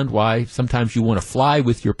understand why sometimes you want to fly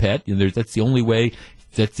with your pet. That's the only way.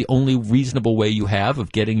 That's the only reasonable way you have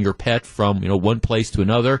of getting your pet from, one place to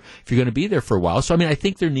another if you're going to be there for a while. So, I mean, I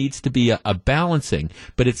think there needs to be a balancing,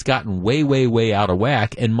 but it's gotten way, way, way out of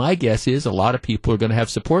whack. And my guess is a lot of people are going to have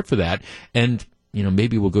support for that. And,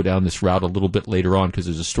 maybe we'll go down this route a little bit later on because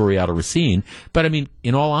there's a story out of Racine. But, I mean,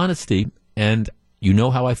 in all honesty, and you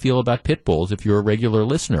know how I feel about pit bulls if you're a regular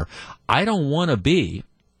listener, I don't want to be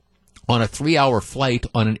on a 3-hour flight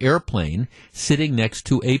on an airplane sitting next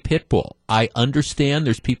to a pit bull. I understand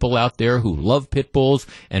there's people out there who love pit bulls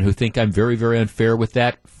and who think I'm very, very unfair with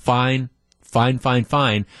that. Fine. I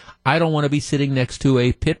don't want to be sitting next to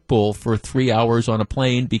a pit bull for 3 hours on a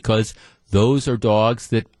plane because those are dogs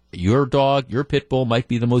that your pit bull might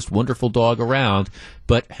be the most wonderful dog around,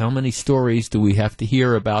 but how many stories do we have to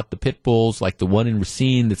hear about the pit bulls, like the one in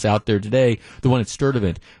Racine that's out there today, the one at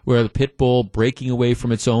Sturtevant, where the pit bull breaking away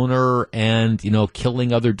from its owner and,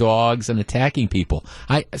 killing other dogs and attacking people.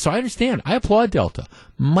 So I understand. I applaud Delta.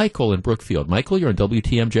 Michael in Brookfield. Michael, you're on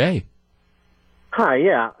WTMJ. Hi,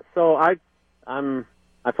 yeah. So I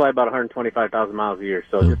fly about 125,000 miles a year,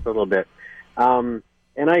 so just a little bit.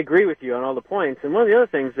 And I agree with you on all the points. And one of the other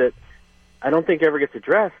things that I don't think ever gets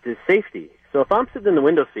addressed is safety. So if I'm sitting in the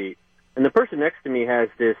window seat and the person next to me has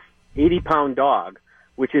this 80-pound dog,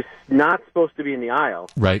 which is not supposed to be in the aisle,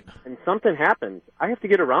 right, and something happens, I have to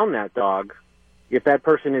get around that dog if that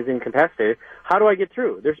person is incapacitated. How do I get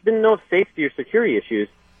through? There's been no safety or security issues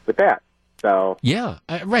with that. So yeah,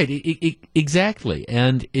 right, exactly.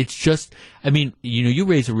 And it's just, I mean, you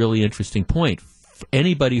raise a really interesting point.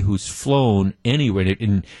 anybody who's flown anywhere,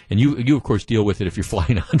 and you of course deal with it if you're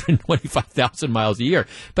flying 125,000 miles a year.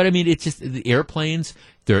 But I mean, it's just the airplanes.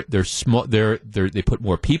 They're small. They put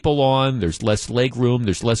more people on. There's less leg room.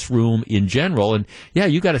 There's less room in general. And yeah,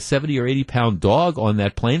 you got a 70 or 80 pound dog on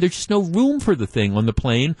that plane. There's just no room for the thing on the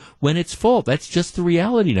plane when it's full. That's just the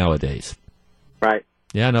reality nowadays. Right.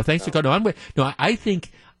 Yeah. No. Thanks for calling. No. I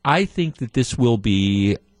think that this will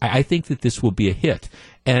be. I think that this will be a hit.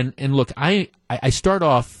 And look, I start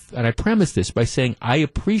off and I premise this by saying I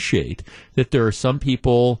appreciate that there are some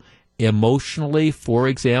people emotionally, for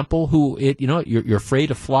example, who you're afraid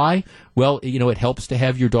to fly. Well, it helps to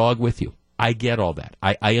have your dog with you. I get all that.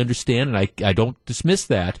 I understand, and I don't dismiss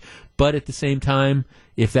that. But at the same time,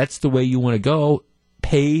 if that's the way you want to go,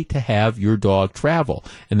 pay to have your dog travel.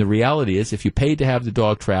 And the reality is, if you pay to have the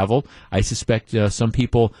dog travel, I suspect some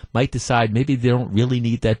people might decide maybe they don't really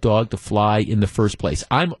need that dog to fly in the first place.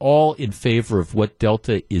 I'm all in favor of what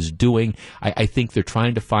Delta is doing. I think they're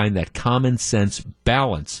trying to find that common sense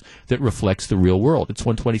balance that reflects the real world. It's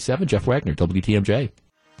 127, Jeff Wagner, WTMJ.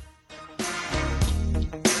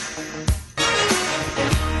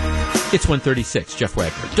 It's 136, Jeff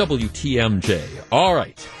Wagner, WTMJ. All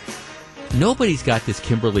right. Nobody's got this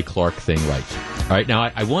Kimberly Clark thing right. All right, now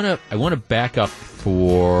I want to back up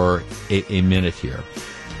for a minute here.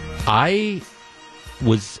 I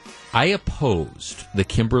opposed the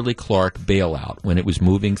Kimberly Clark bailout when it was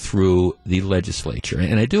moving through the legislature,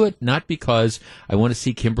 and I do it not because I want to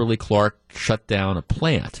see Kimberly Clark shut down a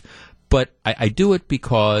plant, but I do it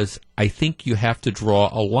because I think you have to draw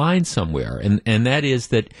a line somewhere, and that is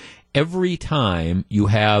that every time you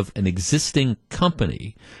have an existing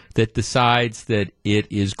company that decides that it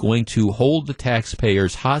is going to hold the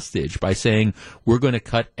taxpayers hostage by saying we're going to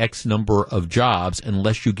cut X number of jobs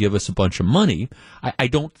unless you give us a bunch of money, I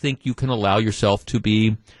don't think you can allow yourself to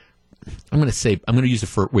be, I'm going to use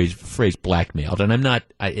the phrase blackmailed, and I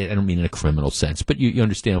don't mean in a criminal sense, but you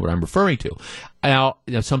understand what I'm referring to. Now,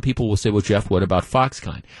 some people will say, well, Jeff, what about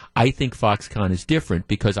Foxconn? I think Foxconn is different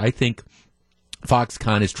because I think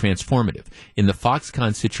Foxconn is transformative. In the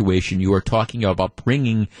Foxconn situation, you are talking about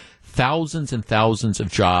bringing thousands and thousands of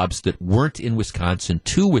jobs that weren't in Wisconsin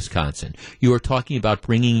to Wisconsin. You are talking about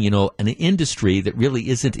bringing, an industry that really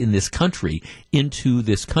isn't in this country into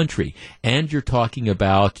this country. And you're talking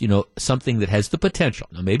about, something that has the potential.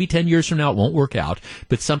 Now, maybe 10 years from now it won't work out,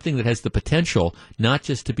 but something that has the potential not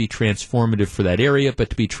just to be transformative for that area, but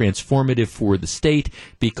to be transformative for the state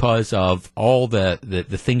because of all the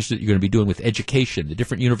things that you're going to be doing with education, the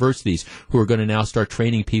different universities who are going to now start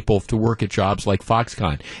training people to work at jobs like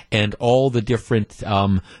Foxconn, and all the different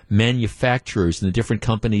manufacturers and the different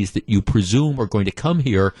companies that you presume are going to come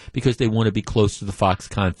here because they want to be close to the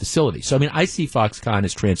Foxconn facility. So, I see Foxconn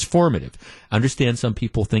as transformative. I understand some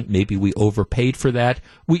people think maybe we overpaid for that.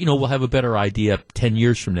 We'll have a better idea 10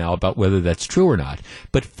 years from now about whether that's true or not.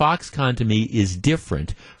 But Foxconn to me is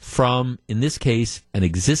different from, in this case, an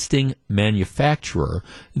existing manufacturer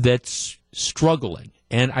that's struggling.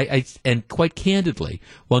 And and quite candidly,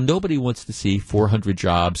 while nobody wants to see 400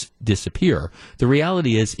 jobs disappear, the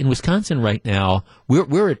reality is in Wisconsin right now,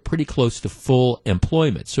 we're at pretty close to full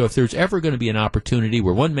employment. So if there's ever going to be an opportunity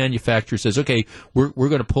where one manufacturer says, okay, we're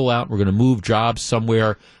going to pull out, we're going to move jobs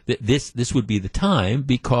somewhere, this would be the time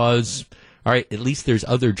because, all right, at least there's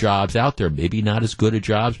other jobs out there. Maybe not as good a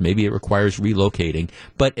jobs. Maybe it requires relocating.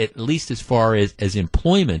 But at least as far as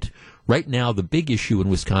employment, right now, the big issue in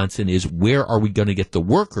Wisconsin is where are we going to get the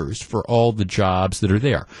workers for all the jobs that are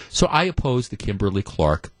there? So I oppose the Kimberly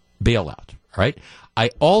Clark bailout. All right. I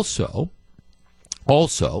also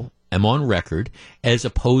am on record as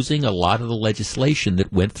opposing a lot of the legislation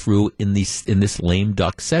that went through in this lame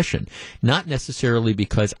duck session. Not necessarily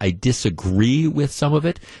because I disagree with some of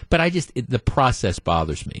it, but the process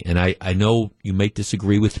bothers me. And I know you may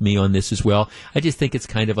disagree with me on this as well. I just think it's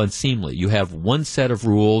kind of unseemly. You have one set of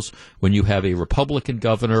rules when you have a Republican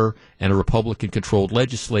governor and a Republican-controlled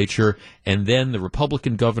legislature, and then the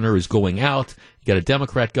Republican governor is going out, you got a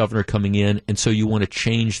Democrat governor coming in, and so you want to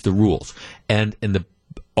change the rules. And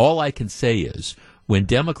all I can say is, when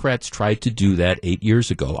Democrats tried to do that 8 years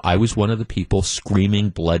ago, I was one of the people screaming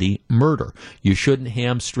bloody murder. You shouldn't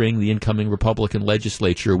hamstring the incoming Republican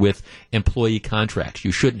legislature with employee contracts.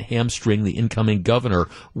 You shouldn't hamstring the incoming governor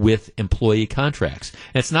with employee contracts.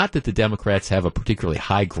 And it's not that the Democrats have a particularly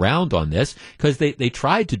high ground on this, because they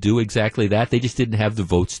tried to do exactly that. They just didn't have the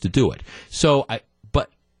votes to do it. So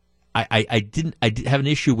I did have an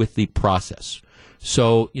issue with the process.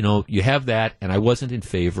 So, you have that, and I wasn't in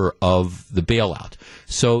favor of the bailout.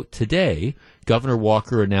 So today, Governor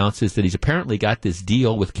Walker announces that he's apparently got this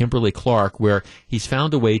deal with Kimberly-Clark where he's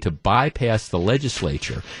found a way to bypass the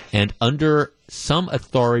legislature, and under some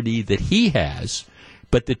authority that he has,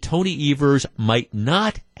 but that Tony Evers might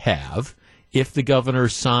not have if the governor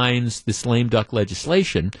signs this lame duck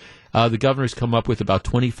legislation. The governor's come up with about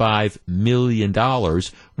 $25 million,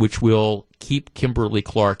 which will keep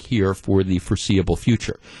Kimberly-Clark here for the foreseeable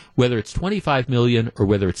future. Whether it's $25 million or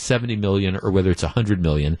whether it's $70 million or whether it's $100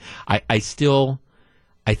 million, I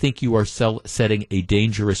think you are setting a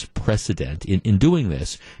dangerous precedent in doing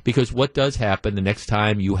this, because what does happen the next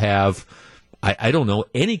time you have, I don't know,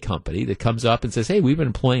 any company that comes up and says, hey, we've been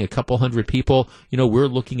employing a couple hundred people, we're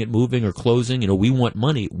looking at moving or closing, we want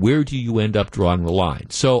money. Where do you end up drawing the line?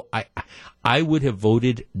 So I would have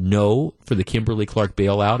voted no for the Kimberly-Clark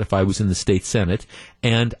bailout if I was in the state Senate.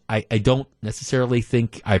 And I don't necessarily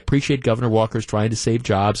think, I appreciate Governor Walker's trying to save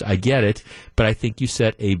jobs. I get it. But I think you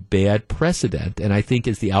set a bad precedent. And I think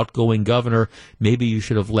as the outgoing governor, maybe you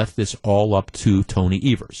should have left this all up to Tony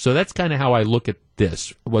Evers. So that's kind of how I look at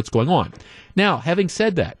this, what's going on. Now, having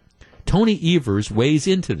said that, Tony Evers weighs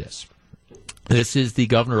into this. This is the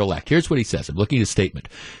governor-elect. Here's what he says. I'm looking at his statement.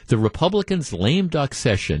 The Republicans' lame duck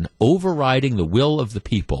session overriding the will of the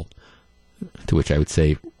people, to which I would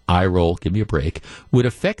say, eye roll, give me a break, would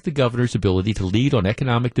affect the governor's ability to lead on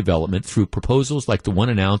economic development through proposals like the one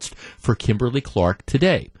announced for Kimberly-Clark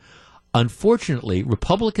today. Unfortunately,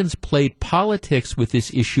 Republicans played politics with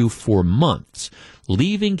this issue for months,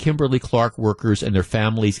 leaving Kimberly-Clark workers and their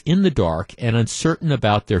families in the dark and uncertain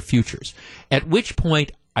about their futures. At which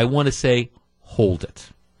point, I want to say, hold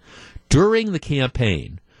it. During the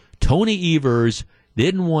campaign, Tony Evers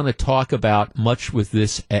didn't want to talk about much with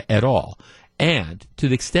this at all. And to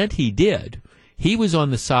the extent he did, he was on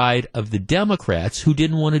the side of the Democrats who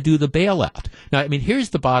didn't want to do the bailout. Now, I mean,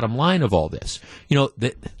 here's the bottom line of all this.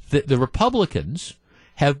 The Republicans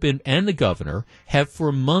have been, and the governor, have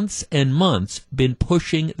for months and months been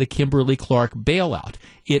pushing the Kimberly-Clark bailout.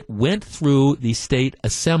 It went through the state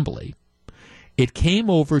assembly. It came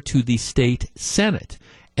over to the state Senate.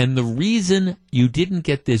 And the reason you didn't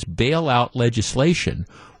get this bailout legislation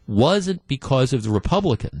wasn't because of the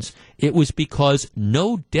Republicans. It was because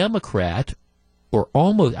no Democrat, or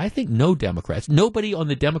almost, I think no Democrats, nobody on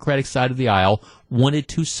the Democratic side of the aisle wanted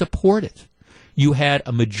to support it. You had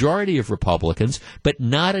a majority of Republicans, but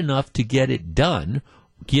not enough to get it done,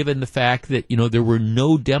 given the fact that, there were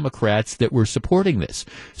no Democrats that were supporting this.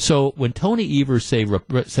 So when Tony Evers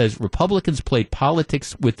says Republicans played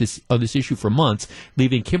politics on this issue for months,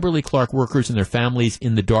 leaving Kimberly-Clark workers and their families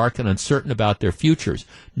in the dark and uncertain about their futures,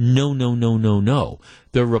 no.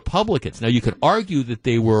 The Republicans, now you could argue that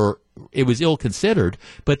it was ill-considered,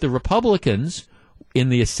 but the Republicans in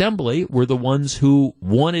the assembly were the ones who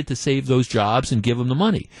wanted to save those jobs and give them the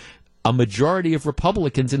money. A majority of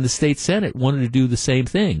Republicans in the state Senate wanted to do the same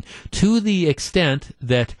thing, to the extent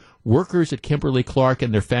that workers at Kimberly-Clark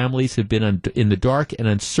and their families have been in the dark and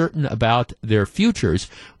uncertain about their futures.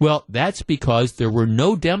 Well, that's because there were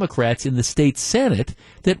no Democrats in the state Senate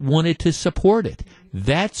that wanted to support it.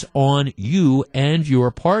 That's on you and your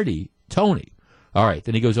party, Tony. All right,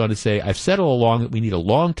 then he goes on to say, I've said all along that we need a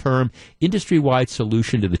long-term, industry-wide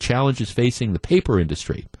solution to the challenges facing the paper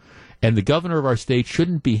industry. And the governor of our state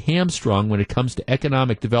shouldn't be hamstrung when it comes to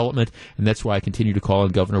economic development, and that's why I continue to call on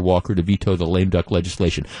Governor Walker to veto the lame duck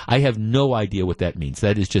legislation. I have no idea what that means.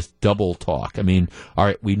 That is just double talk. I mean, all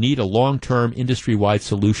right, we need a long-term, industry-wide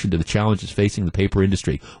solution to the challenges facing the paper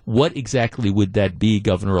industry. What exactly would that be,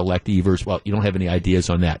 Governor-elect Evers? Well, you don't have any ideas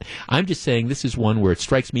on that. I'm just saying this is one where it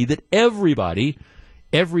strikes me that everybody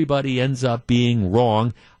ends up being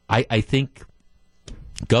wrong. I think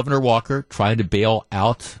Governor Walker trying to bail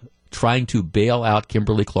out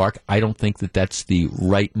Kimberly-Clark, I don't think that that's the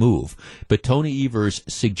right move. But Tony Evers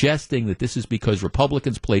suggesting that this is because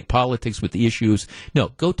Republicans played politics with the issues.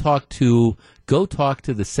 No, go talk to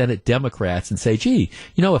the Senate Democrats and say, gee,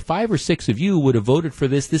 if 5 or 6 of you would have voted for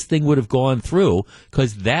this thing would have gone through,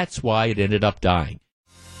 because that's why it ended up dying.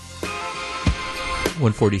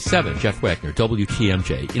 147, Jeff Wagner,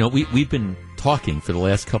 WTMJ. We've been talking for the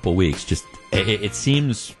last couple of weeks. Just it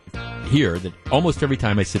seems here that almost every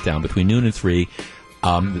time I sit down between noon and 3,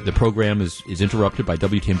 the program is interrupted by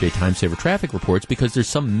WTMJ Time Saver traffic reports because there's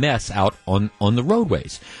some mess out on the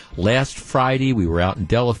roadways. Last Friday, we were out in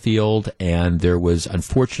Delafield, and there was,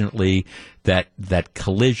 unfortunately, that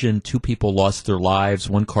collision. Two people lost their lives.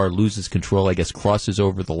 One car loses control, I guess, crosses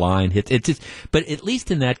over the line. But at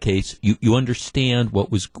least in that case, you understand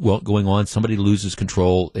what was going on. Somebody loses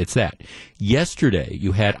control. It's that. Yesterday,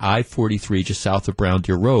 you had I-43 just south of Brown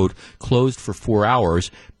Deer Road closed for 4 hours,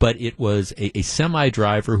 but it was a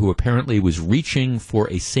semi-driver who apparently was reaching for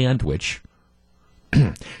a sandwich,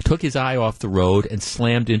 took his eye off the road and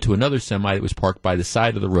slammed into another semi that was parked by the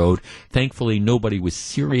side of the road. Thankfully, nobody was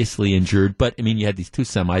seriously injured, but I mean, you had these two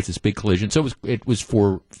semis, this big collision, so it was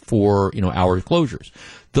for hour closures.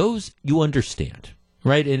 Those you understand,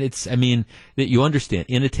 right? And it's, I mean, that you understand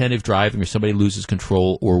inattentive driving or somebody loses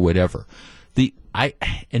control or whatever.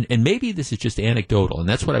 And maybe this is just anecdotal, and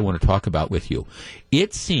that's what I want to talk about with you.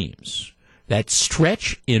 It seems that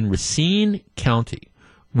stretch in Racine County,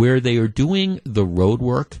 where they are doing the road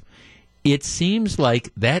work, it seems like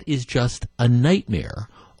that is just a nightmare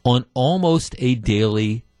on almost a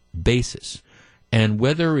daily basis. And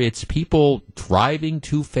whether it's people driving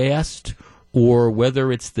too fast or whether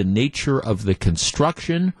it's the nature of the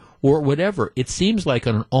construction or whatever, it seems like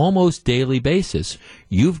on an almost daily basis,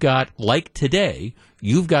 you've got, like today,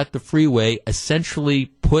 you've got the freeway essentially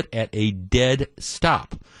put at a dead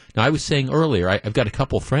stop. Now, I was saying earlier, I've got a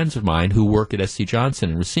couple friends of mine who work at SC Johnson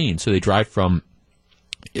in Racine, so they drive from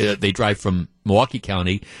Milwaukee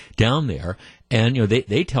County down there, and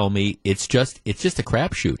they tell me it's just a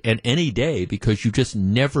crapshoot, and any day, because you just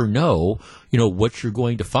never know what you're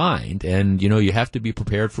going to find, and you have to be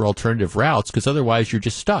prepared for alternative routes because otherwise you're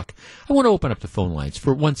just stuck. I want to open up the phone lines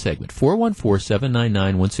for one segment,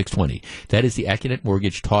 414-799-1620. That is the Accunet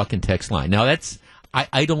Mortgage talk and text line. Now that's.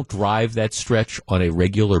 I don't drive that stretch on a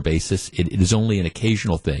regular basis. It is only an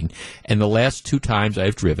occasional thing. And the last 2 times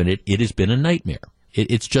I've driven it, it has been a nightmare.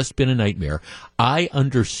 It's just been a nightmare. I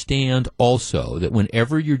understand also that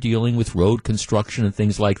whenever you're dealing with road construction and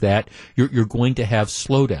things like that, you're going to have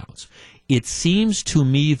slowdowns. It seems to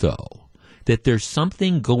me, though, that there's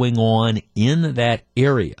something going on in that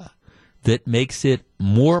area that makes it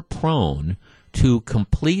more prone to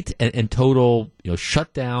complete and total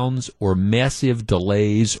shutdowns or massive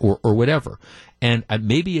delays or whatever. And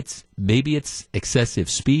maybe it's excessive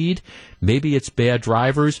speed, maybe it's bad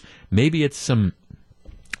drivers, maybe it's some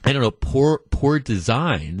poor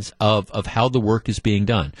designs of how the work is being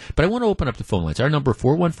done. But I want to open up the phone lines. Our number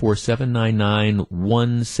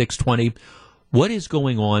 414-799-1620. What is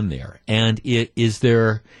going on there? And is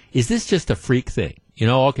this just a freak thing?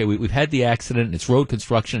 Okay, we've had the accident, and it's road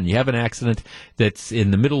construction, and you have an accident that's in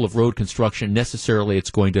the middle of road construction, necessarily it's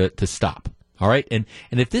going to stop. All right? And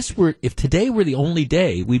if today were the only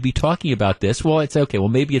day we'd be talking about this, well, it's okay. Well,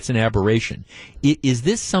 maybe it's an aberration. Is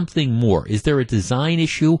this something more? Is there a design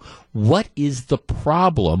issue? What is the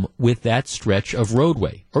problem with that stretch of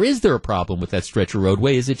roadway? Or is there a problem with that stretch of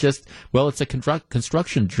roadway? Is it just, well, it's a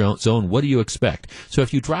construction zone. What do you expect? So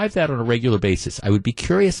if you drive that on a regular basis, I would be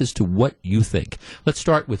curious as to what you think. Let's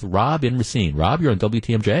start with Rob in Racine. Rob, you're on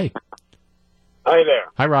WTMJ. Hi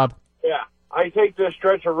there. Hi, Rob. Yeah. I take this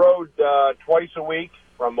stretch of road twice a week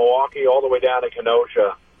from Milwaukee all the way down to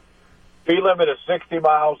Kenosha. Speed limit is 60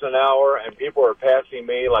 miles an hour, and people are passing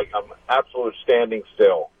me like I'm absolute standing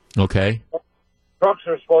still. Okay. Trucks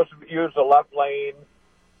are supposed to use the left lane.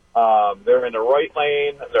 They're in the right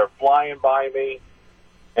lane. They're flying by me,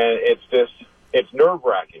 and it's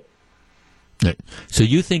nerve-wracking. So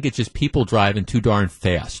you think it's just people driving too darn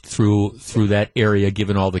fast through that area,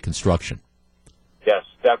 given all the construction? Yes,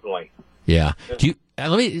 definitely. Yeah.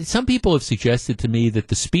 Some people have suggested to me that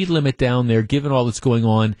the speed limit down there, given all that's going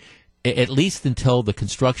on, at least until the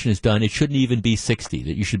construction is done, it shouldn't even be 60,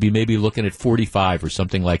 that you should be maybe looking at 45 or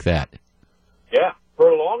something like that. Yeah.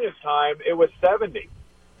 For the longest time, it was 70.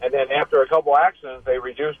 And then after a couple accidents, they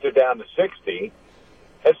reduced it down to 60.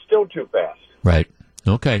 It's still too fast. Right.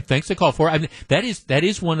 Okay. Thanks for the call. That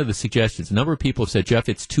is one of the suggestions. A number of people have said, Jeff,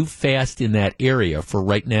 it's too fast in that area for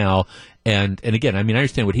right now. And again, I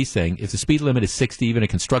understand what he's saying. If the speed limit is 60, even a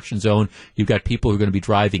construction zone, you've got people who are going to be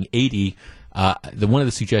driving 80. One of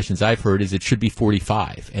the suggestions I've heard is it should be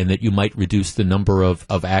 45, and that you might reduce the number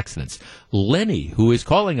of accidents. Lenny, who is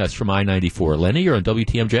calling us from I-94. Lenny, you're on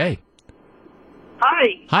WTMJ.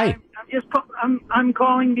 Hi. I'm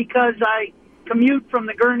calling because I commute from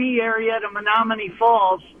the Gurnee area to Menominee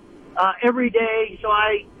Falls every day, so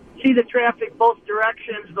I see the traffic both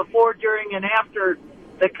directions before, during, and after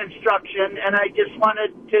the construction, and I just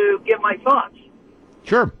wanted to give my thoughts.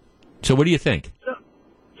 Sure. So what do you think?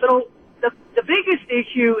 So the biggest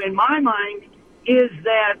issue in my mind is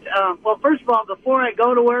that, well, first of all, before I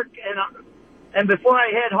go to work and before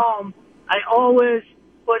I head home, I always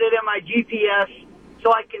put it in my GPS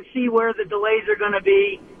so I can see where the delays are going to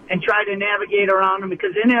be and try to navigate around them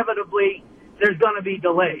because inevitably there's going to be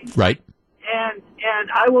delays. Right. And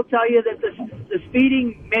I will tell you that the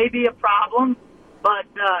speeding may be a problem, but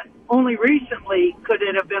only recently could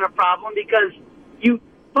it have been a problem because you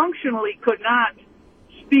functionally could not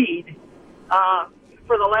speed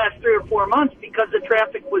for the last 3 or 4 months because the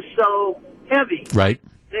traffic was so heavy. Right.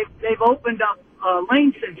 They've opened up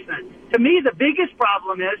lanes since then. To me, the biggest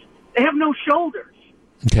problem is they have no shoulders.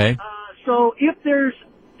 Okay. So if there's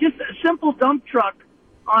just a simple dump truck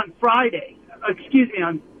on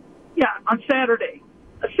on Saturday,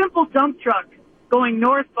 a simple dump truck going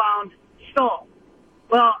northbound stalled.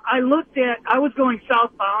 Well, I was going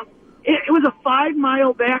southbound. It was a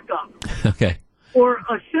 5-mile backup. Okay. For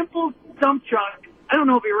a simple dump truck. I don't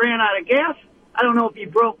know if he ran out of gas. I don't know if he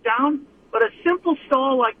broke down. But a simple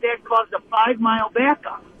stall like that caused a 5-mile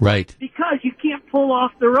backup. Right. Because you can't pull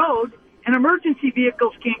off the road, and emergency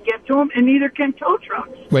vehicles can't get to them, and neither can tow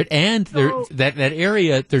trucks. Right, and that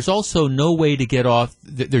area, there's also no way to get off.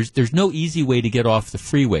 There's no easy way to get off the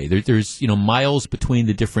freeway. There's miles between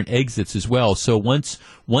the different exits as well. So once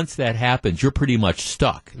that happens, you're pretty much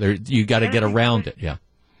stuck. You got to get around it. Yeah.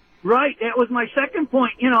 Right. That was my second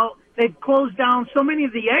point. They've closed down so many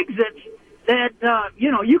of the exits that,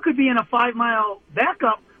 you could be in a 5-mile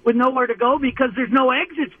backup with nowhere to go because there's no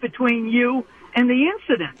exits between you and the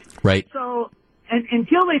incident. Right. So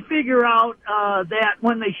until they figure out that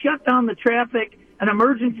when they shut down the traffic, an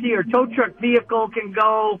emergency or tow truck vehicle can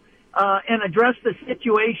go and address the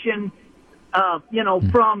situation,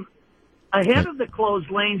 from ahead of the closed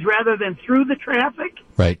lanes rather than through the traffic.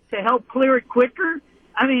 Right. To help clear it quicker.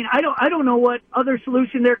 I mean, I don't know what other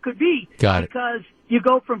solution there could be. Got it. Because you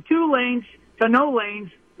go from 2 lanes to no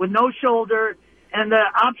lanes with no shoulder, and the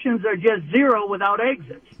options are just zero without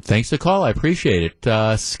exits. Thanks for the call. I appreciate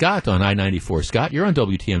it. Scott on I-94. Scott, you're on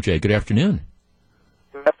WTMJ. Good afternoon.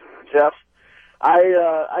 Good afternoon, Jeff.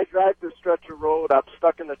 I drive this stretch of road. I'm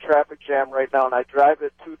stuck in the traffic jam right now, and I drive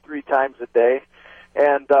it 2-3 times a day.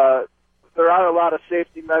 And there are a lot of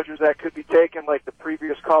safety measures that could be taken, like the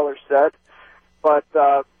previous caller said. But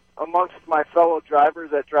amongst my fellow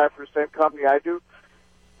drivers that drive for the same company I do,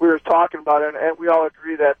 we were talking about it, and we all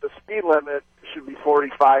agree that the speed limit should be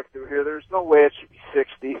 45 through here. There's no way it should be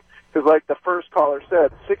 60, because like the first caller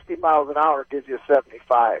said, 60 miles an hour gives you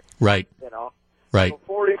 75. Right. Right. So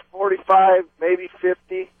 40, 45, maybe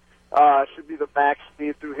 50 should be the max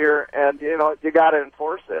speed through here, and, you got to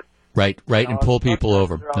enforce it. Right, and pull people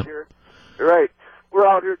over. Right. We're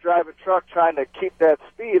out here driving a truck trying to keep that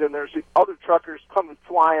speed, and there's other truckers coming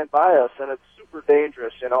flying by us, and it's super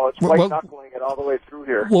dangerous. It's white knuckling it all the way through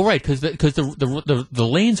here. Well, right, because the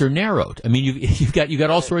lanes are narrowed. I mean, you've got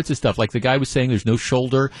all sorts of stuff. Like the guy was saying, there's no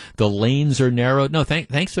shoulder. The lanes are narrowed. No,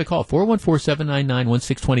 thanks for the call.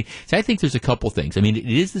 414-799-1620. So I think there's a couple things. I mean, it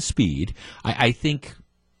is the speed. I think,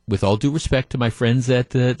 with all due respect to my friends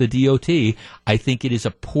at the DOT, I think it is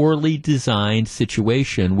a poorly designed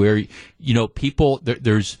situation where, people,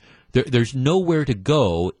 there's nowhere to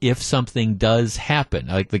go if something does happen.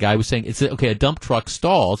 Like the guy was saying, it's okay, a dump truck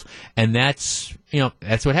stalls, and that's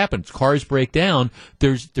what happens. Cars break down.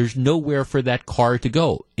 There's nowhere for that car to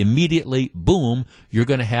go. Immediately, boom, you're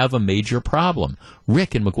going to have a major problem.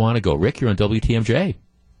 Rick in McWanago. Rick, you're on WTMJ.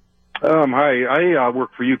 Hi, I work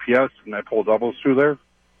for UPS, and I pull doubles through there.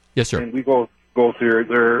 Yes, sir. And we go through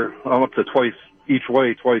there up to twice each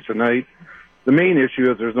way, twice a night. The main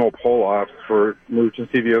issue is there's no pull-offs for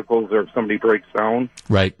emergency vehicles or if somebody breaks down.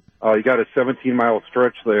 Right. You got a 17-mile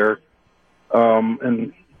stretch there.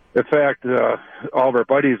 And, in fact, all of our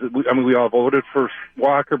buddies, we all voted for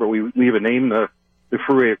Walker, but we even named the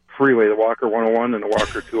freeway the Walker 101 and the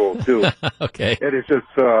Walker 202. Okay. It is just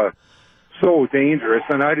so dangerous.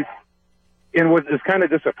 And what is kind of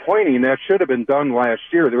disappointing, that should have been done last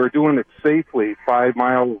year. They were doing it safely, 5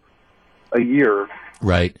 miles a year.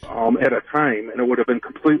 Right. At a time, and it would have been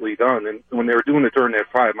completely done. And when they were doing it during that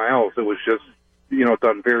 5 miles, it was just,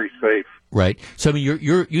 done very safe. Right. So, I mean,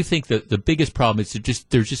 you think that the biggest problem is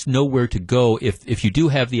there's just nowhere to go if you do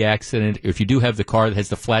have the accident, if you do have the car that has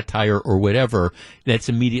the flat tire or whatever, that's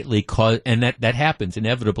immediately caused, and that happens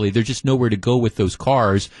inevitably. There's just nowhere to go with those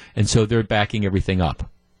cars, and so they're backing everything up.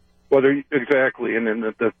 Well, exactly, and then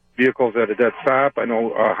the vehicles at a dead stop. I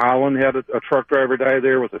know Holland had a truck driver die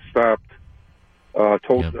there with a stopped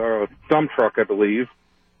dump truck, I believe.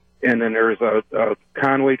 And then there's a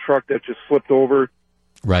Conway truck that just flipped over.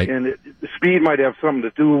 Right. And the speed might have something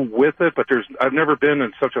to do with it, but I've never been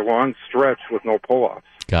in such a long stretch with no pull-offs.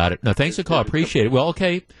 Got it. Now, thanks for the call. Appreciate it. Well,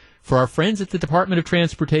 okay, for our friends at the Department of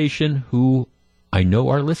Transportation who I know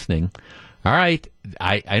are listening, All right,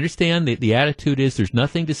 I understand the attitude is there's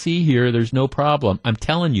nothing to see here, there's no problem. I'm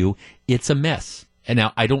telling you, it's a mess. And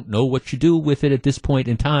now, I don't know what you do with it at this point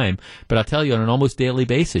in time, but I'll tell you, on an almost daily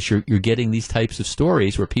basis, you're getting these types of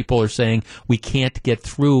stories where people are saying we can't get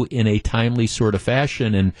through in a timely sort of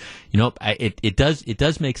fashion. And, it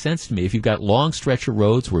does make sense to me. If you've got long stretch of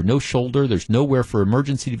roads where no shoulder, there's nowhere for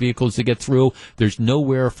emergency vehicles to get through, there's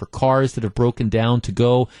nowhere for cars that have broken down to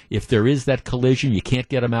go. If there is that collision, you can't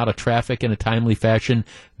get them out of traffic in a timely fashion.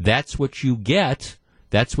 That's what you get.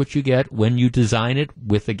 That's what you get when you design it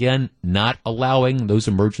with, again, not allowing those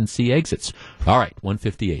emergency exits. All right,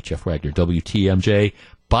 158, Jeff Wagner, WTMJ.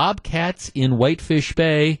 Bobcats in Whitefish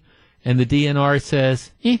Bay, and the DNR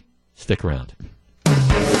says, stick around.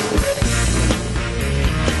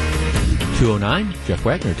 209, Jeff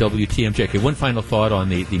Wagner, WTMJ. Okay, one final thought on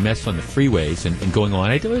the mess on the freeways and going on.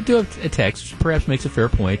 I do have a text, which perhaps makes a fair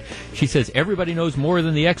point. She says, everybody knows more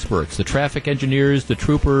than the experts, the traffic engineers, the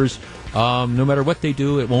troopers. No matter what they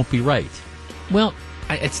do, it won't be right. Well,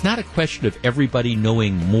 it's not a question of everybody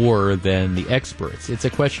knowing more than the experts. It's a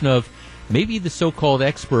question of maybe the so-called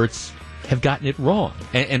experts have gotten it wrong.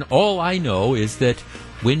 And all I know is that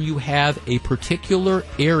when you have a particular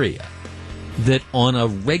area that on a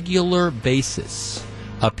regular basis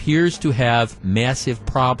appears to have massive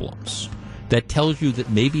problems, that tells you that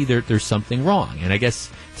maybe there's something wrong. And I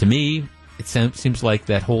guess, to me, it seems like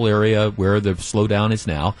that whole area where the slowdown is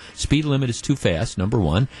now, speed limit is too fast, number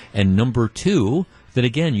one. And number two, that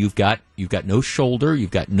again, you've got no shoulder,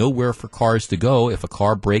 you've got nowhere for cars to go if a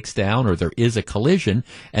car breaks down or there is a collision,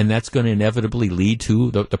 and that's going to inevitably lead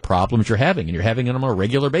to the problems you're having, and you're having them on a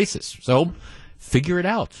regular basis. So figure it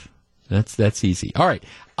out. That's easy. All right.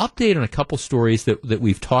 Update on a couple stories that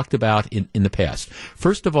we've talked about in the past.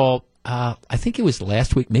 First of all, I think it was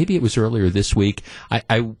last week, maybe it was earlier this week.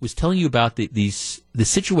 I was telling you about the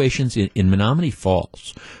situations in Menominee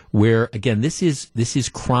Falls, where again this is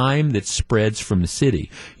crime that spreads from the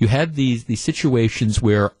city. You had these situations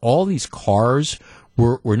where all these cars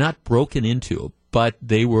were not broken into, but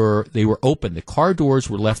they were open. The car doors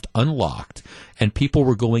were left unlocked, and people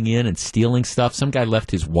were going in and stealing stuff. Some guy left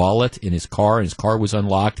his wallet in his car, and his car was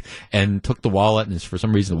unlocked, and took the wallet, and for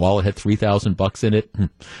some reason the wallet had $3,000 in it.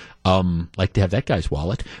 Like to have that guy's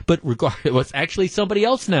wallet. But regardless, actually somebody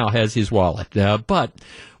else now has his wallet. But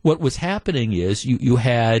what was happening is you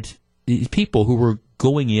had these people who were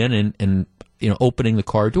going in and opening the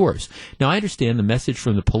car doors. Now, I understand the message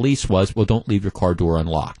from the police was, well, don't leave your car door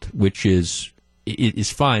unlocked, which is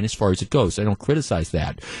fine as far as it goes. I don't criticize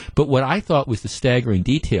that. But what I thought was the staggering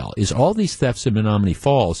detail is all these thefts in Menominee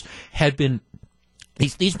Falls had been,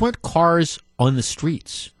 these weren't cars on the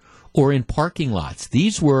streets or in parking lots.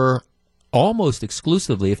 These were almost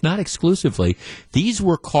exclusively, if not exclusively, these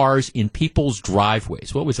were cars in people's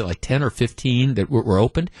driveways. What was it, like 10 or 15 that were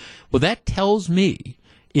opened? Well, that tells me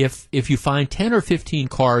if you find 10 or 15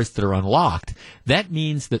 cars that are unlocked, that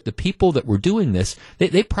means that the people that were doing this,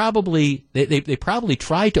 they probably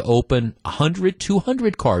tried to open 100,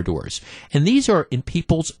 200 car doors. And these are in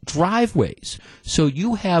people's driveways. So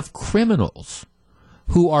you have criminals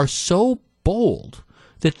who are so bold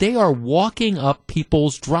that they are walking up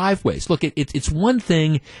people's driveways. Look, it's one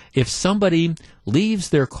thing if somebody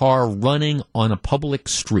leaves their car running on a public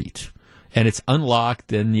street and it's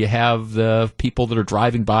unlocked, and you have the people that are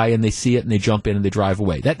driving by and they see it and they jump in and they drive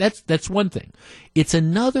away. That's one thing. It's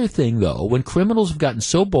another thing, though, when criminals have gotten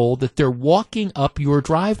so bold that they're walking up your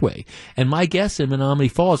driveway. And my guess in Menominee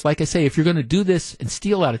Falls, like I say, if you're going to do this and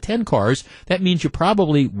steal out of 10 cars, that means you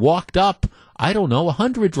probably walked up,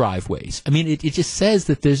 100 driveways. I mean, it just says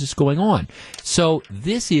that there's this going on. So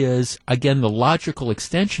this is, again, the logical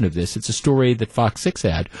extension of this. It's a story that Fox 6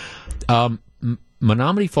 had.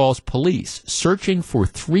 Menominee Falls police searching for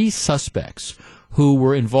 3 suspects who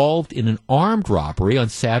were involved in an armed robbery on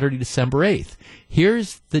Saturday, December 8th.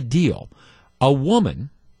 Here's the deal. A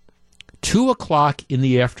woman, 2 o'clock in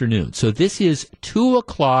the afternoon, so this is 2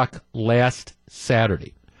 o'clock last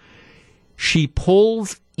Saturday, she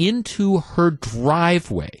pulls into her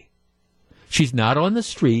driveway. She's not on the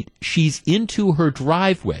street. She's into her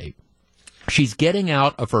driveway. She's getting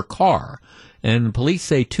out of her car. And the police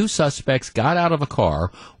say 2 suspects got out of a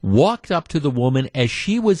car, walked up to the woman as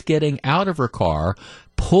she was getting out of her car,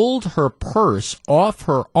 pulled her purse off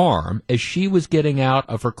her arm as she was getting out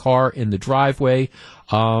of her car in the driveway,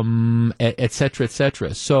 et cetera, et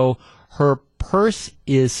cetera. So her purse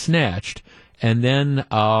is snatched. And then,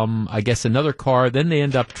 I guess another car, then they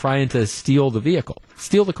end up trying to steal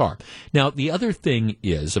the car. Now, the other thing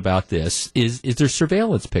is about this is there's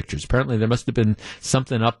surveillance pictures. Apparently there must have been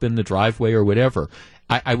something up in the driveway or whatever.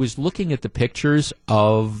 I was looking at the pictures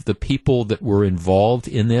of the people that were involved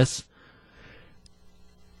in this.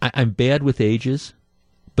 I'm bad with ages,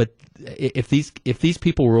 but if these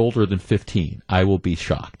people were older than 15, I will be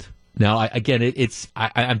shocked. Now,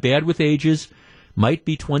 I'm bad with ages. Might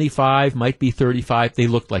be 25, might be 35. They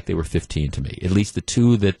looked like they were 15 to me. At least the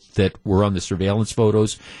two that were on the surveillance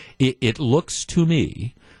photos. It looks to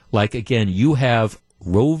me like, again, you have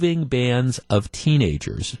roving bands of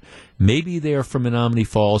teenagers. Maybe they're from Menominee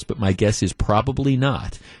Falls, but my guess is probably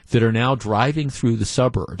not, that are now driving through the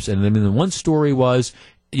suburbs. And I mean, the one story was,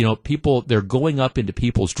 people, they're going up into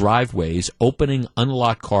people's driveways, opening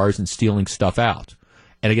unlocked cars and stealing stuff out.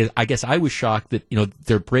 And I guess I was shocked that,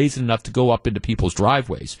 they're brazen enough to go up into people's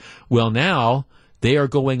driveways. Well, now they are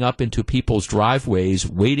going up into people's driveways,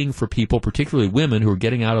 waiting for people, particularly women, who are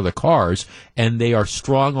getting out of the cars, and they are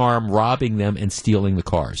strong-arm robbing them and stealing the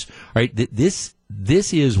cars. All right? This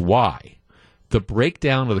is why the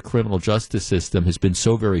breakdown of the criminal justice system has been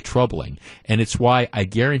so very troubling. And it's why I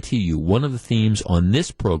guarantee you one of the themes on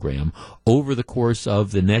this program over the course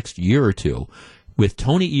of the next year or two, with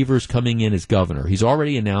Tony Evers coming in as governor, he's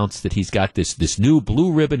already announced that he's got this new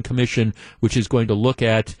blue ribbon commission, which is going to look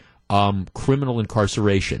at criminal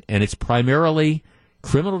incarceration. And it's primarily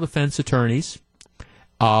criminal defense attorneys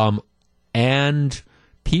and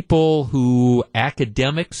people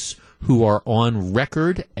academics who are on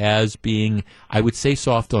record as being, I would say,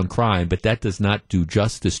 soft on crime, but that does not do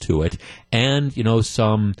justice to it. And,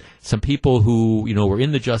 some people who, were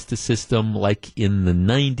in the justice system like in the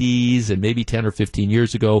 90s and maybe 10 or 15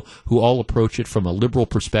 years ago, who all approach it from a liberal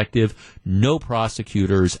perspective, no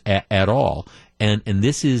prosecutors at all. And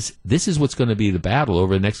this is what's going to be the battle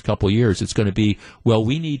over the next couple of years. It's going to be, well,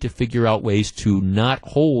 we need to figure out ways to not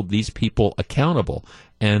hold these people accountable.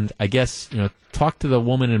 And I guess, talk to the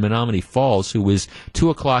woman in Menominee Falls who was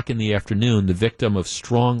 2:00 in the afternoon, the victim of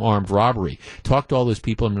strong-armed robbery. Talk to all those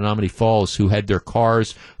people in Menominee Falls who had their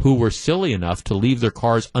cars, who were silly enough to leave their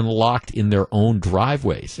cars unlocked in their own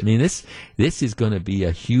driveways. I mean, this is going to be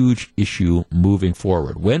a huge issue moving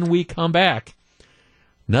forward. When we come back,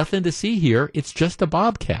 nothing to see here. It's just a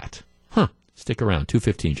bobcat. Stick around.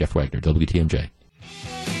 2:15, Jeff Wagner, WTMJ.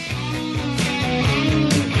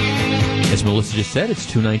 As Melissa just said, it's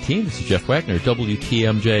 2:19. This is Jeff Wagner,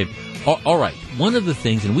 WTMJ. All right. One of the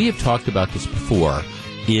things, and we have talked about this before,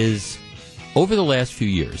 is over the last few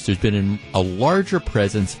years, there's been a larger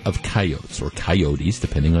presence of coyotes, or coyotes,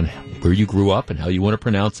 depending on where you grew up and how you want to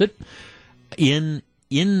pronounce it, in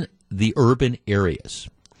the urban areas.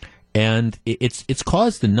 And it's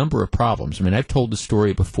caused a number of problems. I mean, I've told the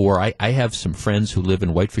story before. I have some friends who live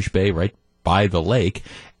in Whitefish Bay, right by the lake,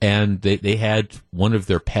 and they had one of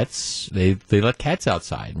their pets. They let cats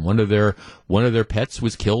outside, and one of their pets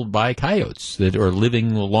was killed by coyotes that are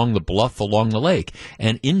living along the bluff along the lake.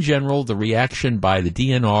 And in general, the reaction by the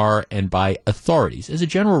DNR and by authorities, as a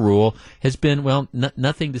general rule, has been, well,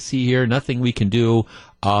 nothing to see here, nothing we can do.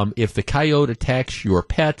 If the coyote attacks your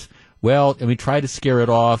pet, well, try to scare it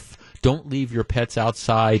off. Don't leave your pets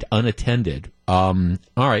outside unattended. All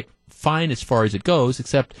right. Fine as far as it goes,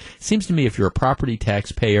 except it seems to me if you're a property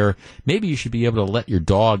taxpayer, maybe you should be able to let your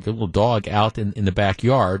little dog out in the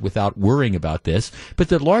backyard without worrying about this. But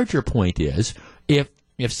the larger point is, if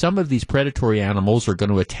some of these predatory animals are going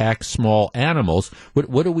to attack small animals,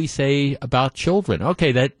 what do we say about children?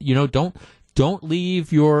 Okay, that, don't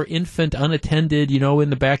leave your infant unattended, in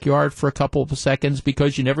the backyard for a couple of seconds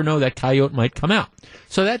because you never know, that coyote might come out.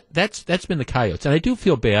 So that's been the coyotes. And I do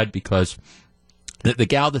feel bad because the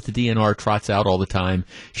gal that the DNR trots out all the time,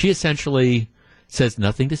 she essentially says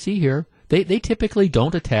nothing to see here. They typically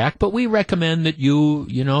don't attack, but we recommend that you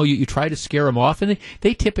try to scare them off, and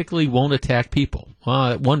they typically won't attack people.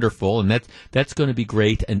 Wonderful, and that's going to be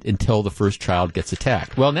great until the first child gets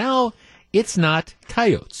attacked. Well, now it's not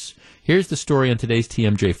coyotes. Here's the story on today's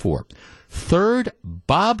TMJ4. Third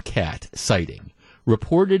bobcat sighting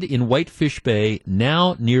reported in Whitefish Bay,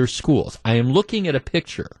 now near schools. I am looking at a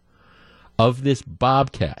picture of this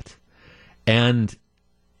bobcat, and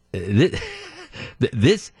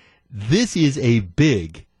this is a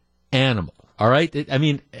big animal. All right,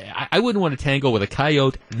 I wouldn't want to tangle with a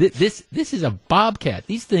coyote. This is a bobcat.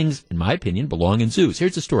 These things, in my opinion, belong in zoos.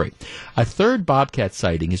 Here's the story: a third bobcat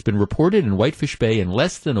sighting has been reported in Whitefish Bay in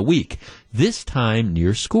less than a week. This time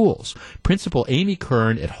near schools. Principal Amy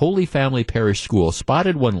Kern at Holy Family Parish School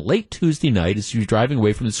spotted one late Tuesday night as she was driving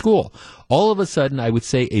away from the school. all of a sudden, I would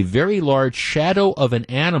say a very large shadow of an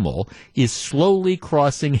animal is slowly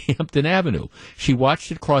crossing Hampton Avenue. She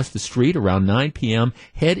watched it cross the street around 9 p.m.,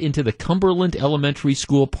 head into the Cumberland Elementary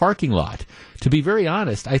School parking lot. To be very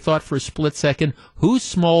honest, I thought for a split second, whose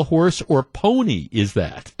small horse or pony is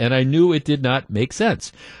that? And I knew it did not make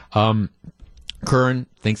sense. Kern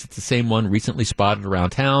thinks it's the same one recently spotted around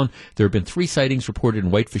town. There have been 3 sightings reported in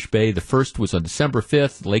Whitefish Bay. The first was on December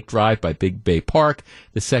 5th, Lake Drive by Big Bay Park.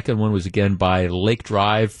 The second one was again by Lake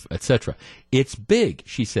Drive, etc. It's big,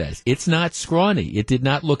 she says. It's not scrawny. It did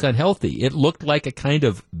not look unhealthy. It looked like a kind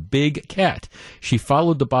of big cat. She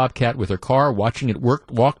followed the bobcat with her car, watching it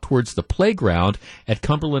walk towards the playground at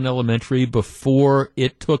Cumberland Elementary before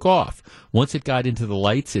it took off. Once it got into the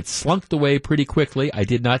lights, it slunk away pretty quickly. I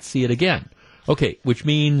did not see it again. Okay, which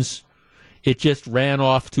means it just ran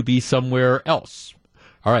off to be somewhere else.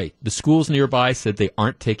 All right, the schools nearby said they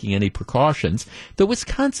aren't taking any precautions. The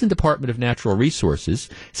Wisconsin Department of Natural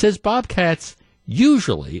Resources says bobcats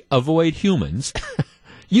usually avoid humans.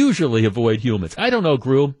 Usually avoid humans. I don't know,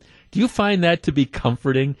 Gru. Do you find that to be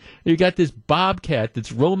comforting? You got this bobcat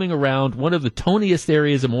that's roaming around one of the toniest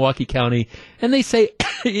areas of Milwaukee County, and they say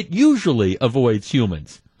it usually avoids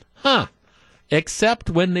humans. Huh. Except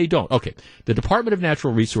when they don't. Okay, the Department of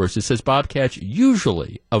Natural Resources says bobcats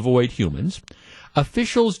usually avoid humans.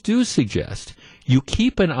 Officials do suggest you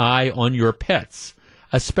keep an eye on your pets,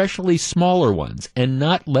 especially smaller ones, and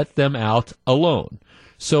not let them out alone.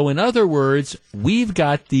 So in other words, we've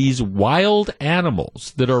got these wild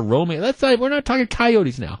animals that are roaming. We're not talking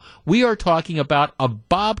coyotes now. We are talking about a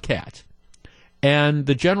bobcat. And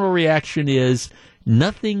the general reaction is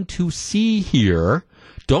nothing to see here.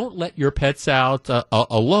 Don't let your pets out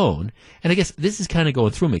alone. And I guess this is kind of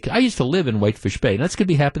going through me. I used to live in Whitefish Bay, and that's going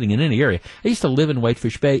to be happening in any area. I used to live in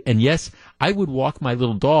Whitefish Bay, and yes, I would walk my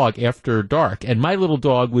little dog after dark, and my little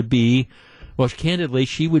dog would be, well, candidly,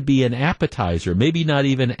 she would be an appetizer, maybe not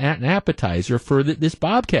even an appetizer for this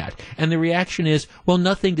bobcat. And the reaction is, well,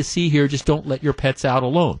 nothing to see here, just don't let your pets out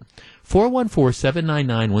alone.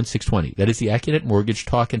 414-799-1620. That is the Accunet Mortgage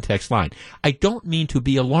talk and text line. I don't mean to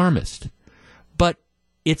be alarmist, but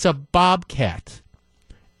it's a bobcat.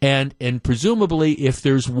 And presumably, if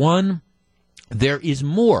there's one, there is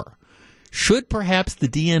more. Should perhaps the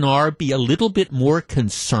DNR be a little bit more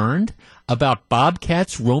concerned about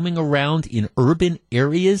bobcats roaming around in urban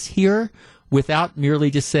areas here without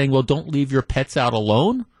merely just saying, well, don't leave your pets out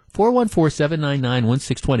alone?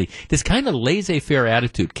 414-799-1620. This kind of laissez-faire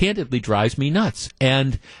attitude candidly drives me nuts.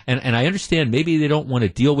 And I understand maybe they don't want to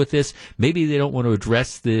deal with this. Maybe they don't want to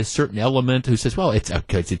address the certain element who says, well, it's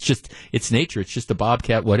nature. It's just a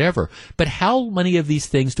bobcat, whatever. But how many of these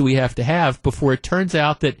things do we have to have before it turns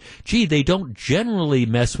out that, gee, they don't generally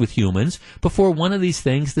mess with humans before one of these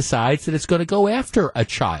things decides that it's going to go after a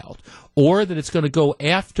child? Or that it's going to go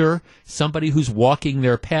after somebody who's walking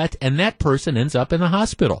their pet, and that person ends up in the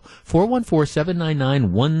hospital.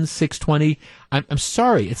 414-799-1620. I'm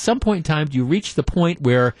sorry, at some point in time, do you reach the point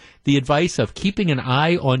where the advice of keeping an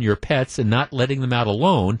eye on your pets and not letting them out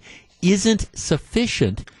alone isn't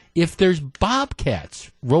sufficient if there's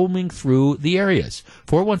bobcats roaming through the areas?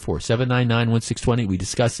 414-799-1620. We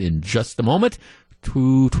discuss in just a moment.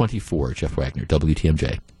 224, Jeff Wagner,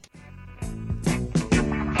 WTMJ.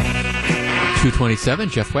 227,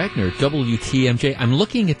 Jeff Wagner, WTMJ. I'm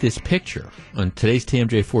looking at this picture on today's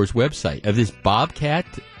TMJ4's website of this bobcat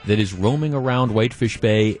that is roaming around Whitefish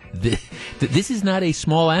Bay. This is not a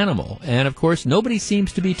small animal. And, of course, nobody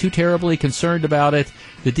seems to be too terribly concerned about it.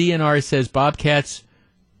 The DNR says bobcats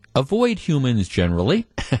avoid humans generally,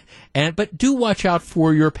 but do watch out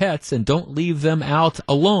for your pets and don't leave them out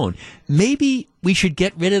alone. Maybe we should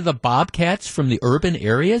get rid of the bobcats from the urban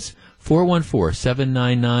areas?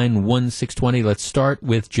 414-799-1620. Let's start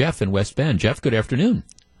with Jeff in West Bend. Jeff, good afternoon.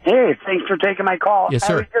 Hey, thanks for taking my call. Yes,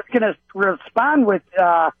 sir. I was just going to respond with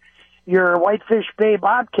your Whitefish Bay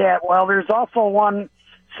bobcat. Well, there's also one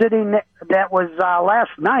sitting that was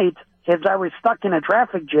last night as I was stuck in a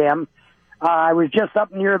traffic jam. I was just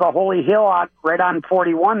up near the Holy Hill right on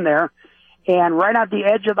 41 there, and right at the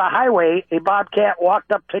edge of the highway, a bobcat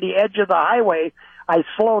walked up to the edge of the highway. I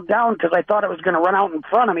slowed down because I thought it was going to run out in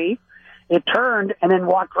front of me. It turned and then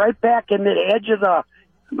walked right back into the edge of the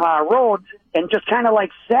road and just kind of like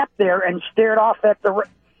sat there and stared off at the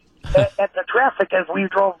traffic as we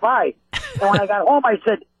drove by. And when I got home, I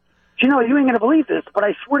said, you ain't going to believe this, but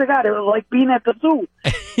I swear to God, it was like being at the zoo.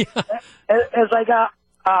 As I got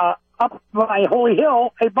up by Holy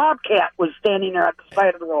Hill, a bobcat was standing there at the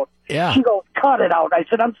side of the road. Yeah. She goes, cut it out. I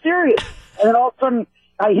said, I'm serious. And then all of a sudden,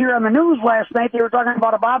 I hear on the news last night they were talking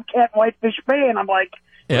about a bobcat in Whitefish Bay, and I'm like,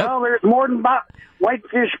 Yep. Well, there's more than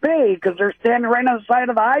Whitefish Bay because they're standing right on the side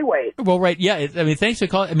of the highway. Well, right, yeah. Thanks for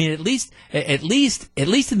calling. At least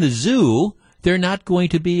in the zoo, they're not going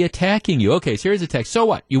to be attacking you. Okay, so here's a text. So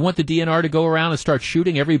what? You want the DNR to go around and start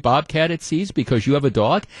shooting every bobcat it sees because you have a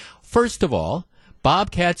dog? First of all,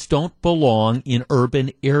 bobcats don't belong in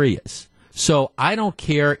urban areas. So I don't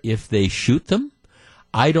care if they shoot them.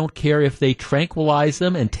 I don't care if they tranquilize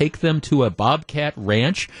them and take them to a bobcat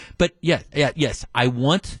ranch. But yes, I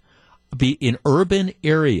want to be in urban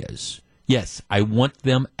areas. Yes, I want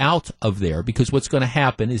them out of there because what's going to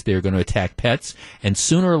happen is they're going to attack pets, and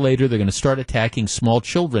sooner or later they're going to start attacking small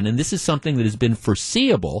children. And this is something that has been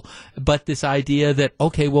foreseeable, but this idea that,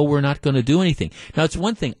 okay, well, we're not going to do anything. Now, it's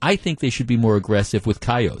one thing. I think they should be more aggressive with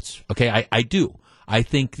coyotes. Okay, I do. I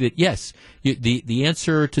think that, yes, the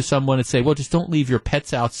answer to someone would say, well, just don't leave your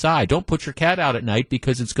pets outside. Don't put your cat out at night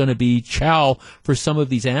because it's going to be chow for some of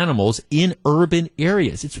these animals in urban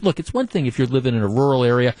areas. It's one thing if you're living in a rural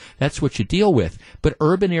area, that's what you deal with. But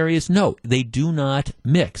urban areas, no, they do not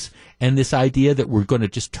mix. And this idea that we're going to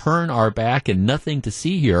just turn our back and nothing to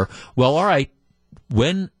see here, well, all right,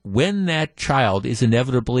 when that child is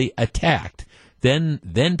inevitably attacked, then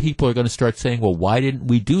people are going to start saying, well, why didn't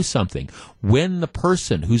we do something? When the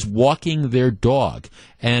person who's walking their dog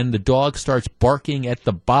and the dog starts barking at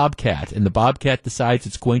the bobcat and the bobcat decides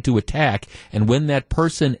it's going to attack, and when that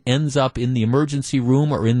person ends up in the emergency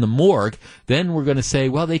room or in the morgue, then we're going to say,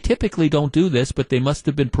 well, they typically don't do this, but they must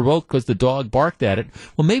have been provoked because the dog barked at it.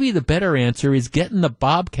 Well, maybe the better answer is getting the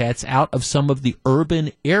bobcats out of some of the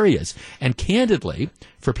urban areas. And candidly,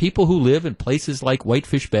 for people who live in places like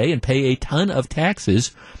Whitefish Bay and pay a ton of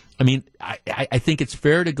taxes, I mean, I think it's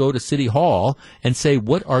fair to go to City Hall and say,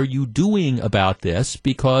 what are you doing about this?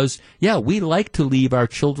 Because, yeah, we like to leave our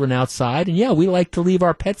children outside, and, yeah, we like to leave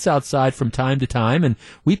our pets outside from time to time, and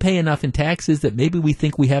we pay enough in taxes that maybe we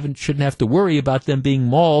think we shouldn't have to worry about them being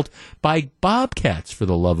mauled by bobcats, for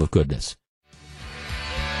the love of goodness.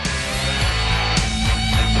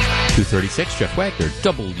 2:36, Jeff Wagner,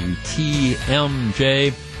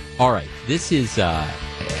 WTMJ. All right, this is,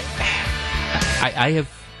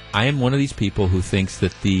 I am one of these people who thinks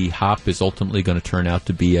that the hop is ultimately going to turn out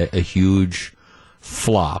to be a huge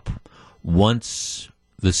flop once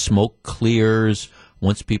the smoke clears,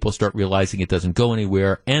 once people start realizing it doesn't go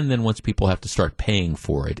anywhere, and then once people have to start paying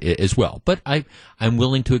for it as well. But I'm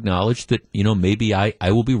willing to acknowledge that, maybe I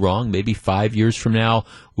will be wrong. Maybe 5 years from now,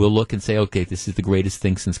 we'll look and say, okay, this is the greatest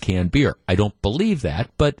thing since canned beer. I don't believe that,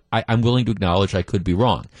 but I'm willing to acknowledge I could be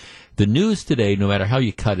wrong. The news today, no matter how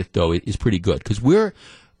you cut it, though, is pretty good because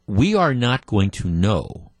we are not going to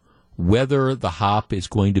know whether the hop is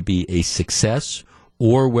going to be a success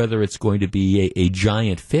or whether it's going to be a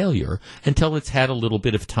giant failure until it's had a little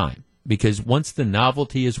bit of time. Because once the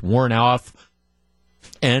novelty is worn off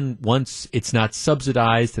and once it's not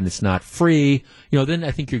subsidized and it's not free, then I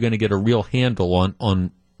think you're going to get a real handle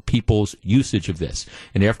on people's usage of this.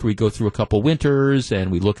 And after we go through a couple winters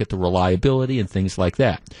and we look at the reliability and things like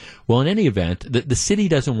that. Well, in any event, the city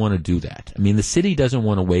doesn't want to do that. I mean, the city doesn't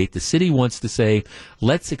want to wait. The city wants to say,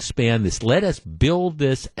 let's expand this. Let us build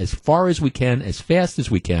this as far as we can, as fast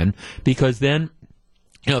as we can, because then,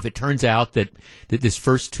 if it turns out that this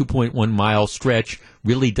first 2.1 mile stretch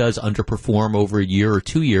really does underperform over a year or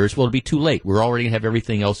 2 years, well, it'll be too late. We're already going to have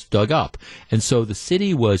everything else dug up. And so the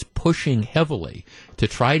city was pushing heavily to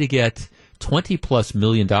try to get $20+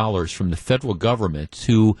 million from the federal government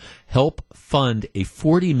to help fund a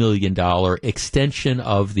 $40 million extension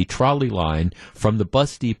of the trolley line from the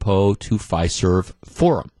bus depot to Fiserv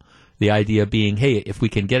Forum. The idea being, hey, if we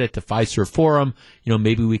can get it to Fiserv Forum,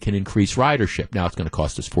 maybe we can increase ridership. Now it's going to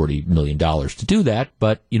cost us $40 million to do that,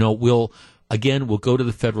 but, we'll go to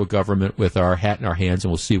the federal government with our hat in our hands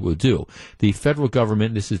and we'll see what we'll do. The federal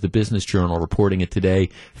government, this is the Business Journal reporting it today,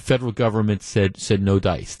 federal government said no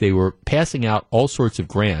dice. They were passing out all sorts of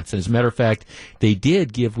grants. And as a matter of fact, they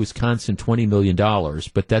did give Wisconsin $20 million,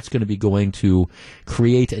 but that's going to be going to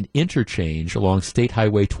create an interchange along State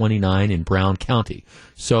Highway 29 in Brown County.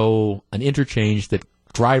 So an interchange that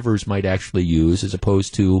drivers might actually use as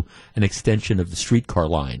opposed to an extension of the streetcar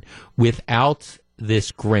line. Without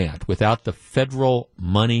this grant, without the federal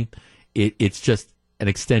money, it's just an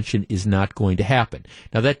extension is not going to happen.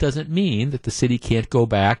 Now, that doesn't mean that the city can't go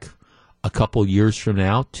back a couple years from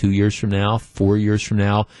now, 2 years from now, 4 years from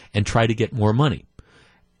now, and try to get more money.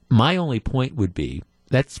 My only point would be,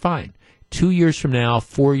 that's fine. 2 years from now,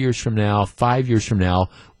 4 years from now, 5 years from now,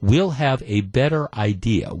 we'll have a better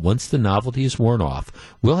idea. Once the novelty is worn off,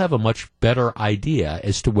 we'll have a much better idea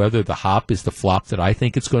as to whether the hop is the flop that I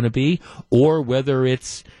think it's going to be, or whether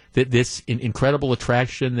it's this incredible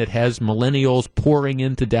attraction that has millennials pouring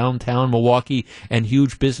into downtown Milwaukee and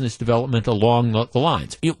huge business development along the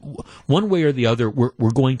lines. One way or the other,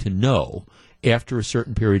 we're going to know after a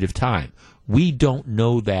certain period of time. We don't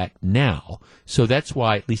know that now. So that's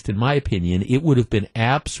why, at least in my opinion, it would have been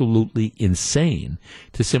absolutely insane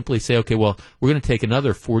to simply say, okay, well, we're going to take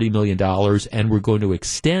another $40 million and we're going to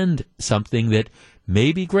extend something that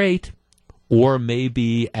may be great or may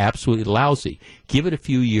be absolutely lousy. Give it a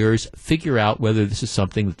few years, figure out whether this is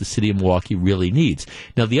something that the city of Milwaukee really needs.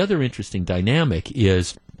 Now, the other interesting dynamic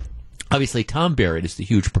is, obviously, Tom Barrett is the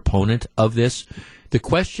huge proponent of this. The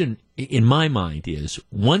question, in my mind, is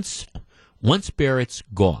once Barrett's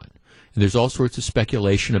gone, and there's all sorts of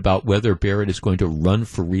speculation about whether Barrett is going to run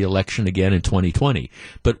for re-election again in 2020.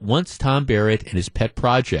 But once Tom Barrett and his pet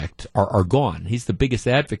project are gone, he's the biggest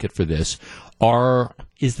advocate for this,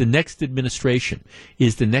 is the next administration,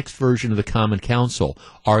 is the next version of the Common Council,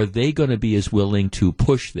 are they going to be as willing to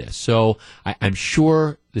push this? So I'm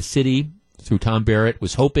sure the city, through Tom Barrett,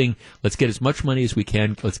 was hoping, let's get as much money as we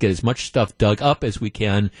can, let's get as much stuff dug up as we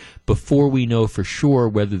can before we know for sure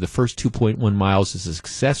whether the first 2.1 miles is a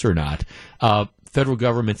success or not. Federal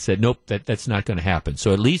government said, nope, that's not going to happen.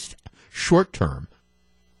 So at least short term,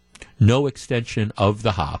 no extension of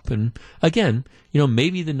the hop. And again,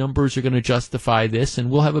 maybe the numbers are going to justify this, and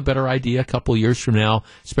we'll have a better idea a couple years from now,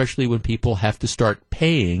 especially when people have to start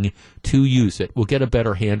paying to use it. We'll get a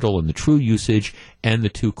better handle on the true usage and the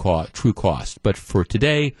true cost. But for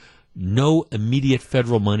today, no immediate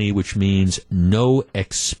federal money, which means no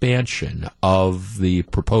expansion of the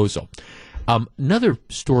proposal. Another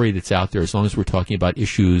story that's out there, as long as we're talking about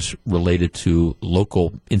issues related to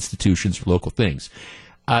local institutions, local things,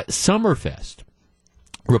 Summerfest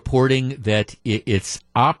reporting that its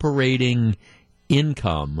operating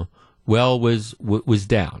income, was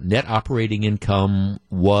down. Net operating income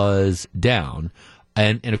was down.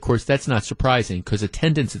 And of course, that's not surprising because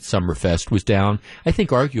attendance at Summerfest was down, I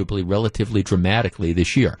think, arguably relatively dramatically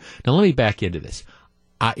this year. Now, let me back into this.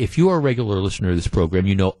 If you are a regular listener to this program,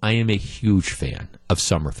 you know I am a huge fan of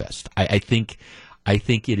Summerfest. I think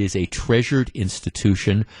it is a treasured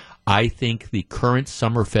institution. I think the current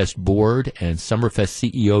Summerfest board and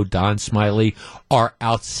Summerfest CEO Don Smiley are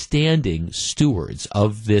outstanding stewards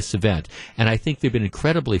of this event. And I think they've been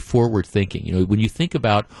incredibly forward-thinking. When you think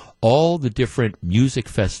about all the different music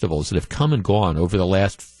festivals that have come and gone over the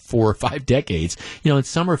last 4 or 5 decades, and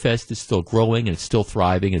Summerfest is still growing and it's still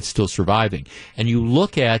thriving and it's still surviving. And you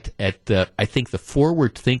look at the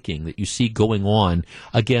forward thinking that you see going on,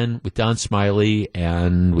 again, with Don Smiley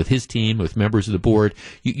and with his team, with members of the board,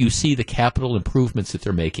 you see the capital improvements that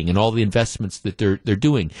they're making and all the investments that they're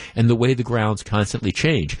doing and the way the grounds constantly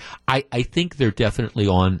change. I think they're definitely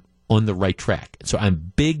on the right track. So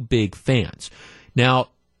I'm big fans. Now,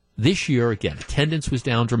 this year, again, attendance was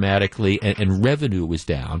down dramatically and revenue was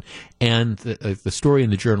down. And the story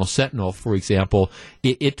in the Journal Sentinel, for example,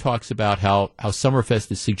 it talks about how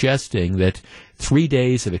Summerfest is suggesting that 3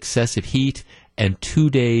 days of excessive heat and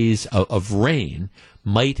 2 days of rain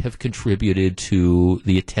might have contributed to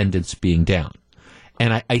the attendance being down.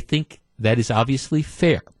 And I think that is obviously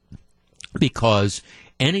fair because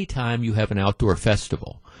anytime you have an outdoor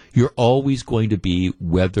festival, you're always going to be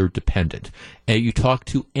weather dependent. And you talk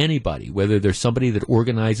to anybody, whether there's somebody that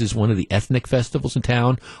organizes one of the ethnic festivals in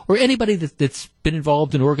town or anybody that's been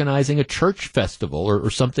involved in organizing a church festival or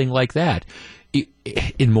something like that.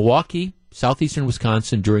 In Milwaukee, southeastern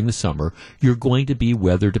Wisconsin during the summer, you're going to be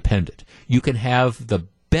weather dependent. You can have the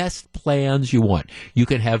best plans you want. You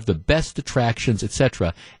can have the best attractions,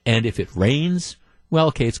 etc. And if it rains, well,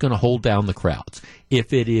 okay, it's going to hold down the crowds.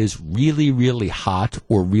 If it is really, really hot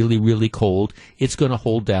or really, really cold, it's going to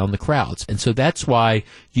hold down the crowds. And so that's why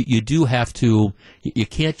you do have to, you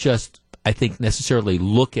can't just, I think, necessarily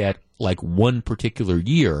look at like one particular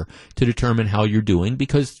year to determine how you're doing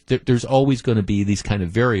because there's always going to be these kind of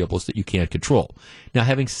variables that you can't control. Now,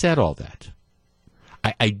 having said all that,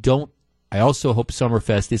 I also hope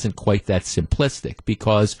Summerfest isn't quite that simplistic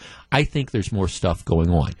because I think there's more stuff going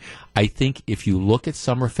on. I think if you look at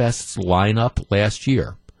Summerfest's lineup last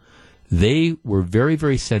year, they were very,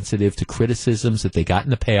 very sensitive to criticisms that they got in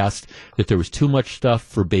the past, that there was too much stuff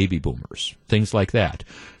for baby boomers, things like that.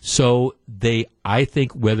 So I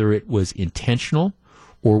think whether it was intentional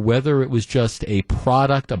or whether it was just a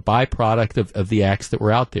byproduct of the acts that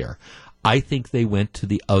were out there, I think they went to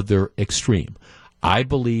the other extreme. I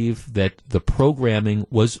believe that the programming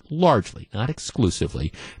was largely, not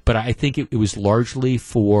exclusively, but I think it was largely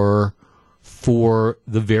for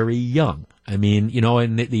the very young. I mean, you know,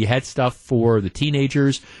 and you had stuff for the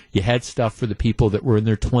teenagers, you had stuff for the people that were in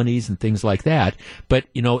their 20s and things like that. But,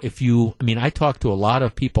 you know, I talked to a lot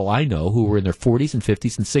of people I know who were in their 40s and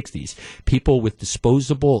 50s and 60s, people with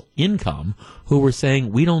disposable income who were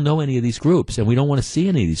saying, we don't know any of these groups and we don't want to see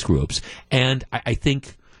any of these groups. And I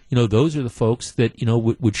think, you know, those are the folks that, you know,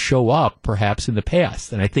 would show up perhaps in the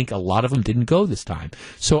past. And I think a lot of them didn't go this time.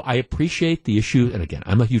 So I appreciate the issue. And again,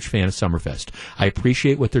 I'm a huge fan of Summerfest. I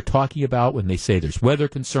appreciate what they're talking about when they say there's weather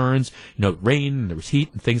concerns, you know, rain, there was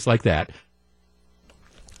heat and things like that.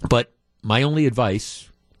 But my only advice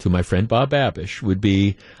to my friend Bob Babish would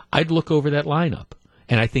be I'd look over that lineup.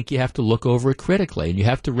 And I think you have to look over it critically. And you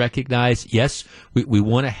have to recognize, yes, we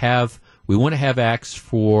want to have acts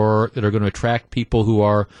that are going to attract people who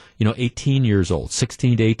are, you know, 18 years old,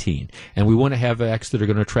 16 to 18. And we want to have acts that are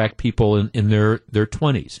going to attract people in their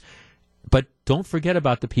 20s. But don't forget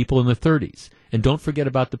about the people in their 30s. And don't forget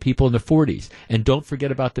about the people in their 40s. And don't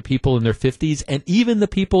forget about the people in their 50s and even the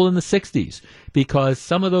people in the 60s. Because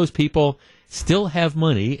some of those people still have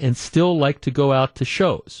money and still like to go out to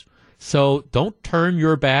shows. So don't turn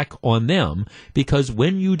your back on them, because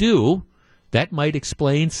when you do, that might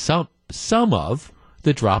explain some of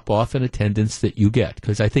the drop-off in attendance that you get,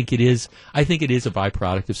 because I think it is a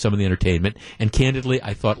byproduct of some of the entertainment, and candidly,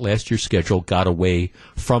 I thought last year's schedule got away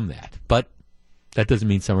from that. But that doesn't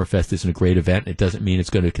mean Summerfest isn't a great event. It doesn't mean it's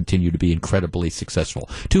going to continue to be incredibly successful.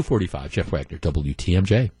 2:45, Jeff Wagner,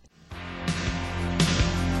 WTMJ.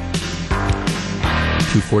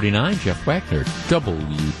 2:49, Jeff Wagner,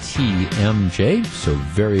 WTMJ. So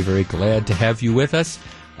very, very glad to have you with us.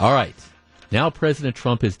 All right. Now President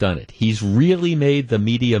Trump has done it. He's really made the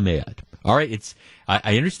media mad. All right,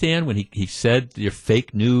 I understand when he said you're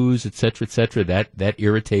fake news, et cetera, that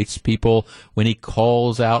irritates people. When he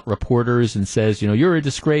calls out reporters and says, you know, you're a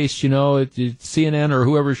disgrace, you know, CNN or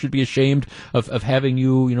whoever should be ashamed of having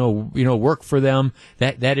you work for them.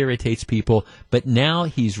 That irritates people. But now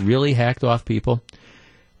he's really hacked off people.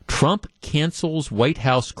 Trump cancels White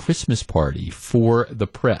House Christmas party for the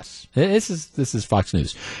press. This is Fox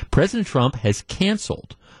News. President Trump has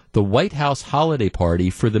canceled the White House holiday party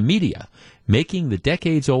for the media, making the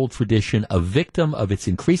decades-old tradition a victim of its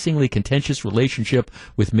increasingly contentious relationship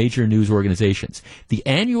with major news organizations. The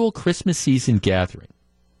annual Christmas season gathering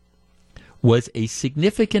was a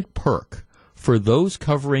significant perk for those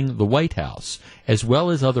covering the White House, as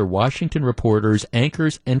well as other Washington reporters,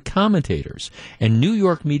 anchors, and commentators. And New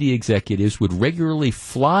York media executives would regularly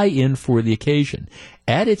fly in for the occasion.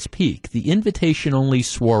 At its peak, the invitation-only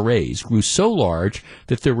soirees grew so large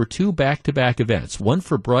that there were two back-to-back events, one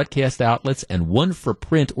for broadcast outlets and one for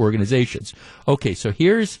print organizations. Okay, so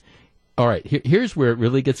here's where it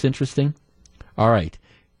really gets interesting. All right,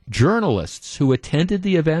 journalists who attended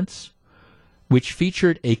the events, which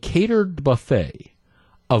featured a catered buffet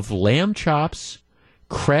of lamb chops,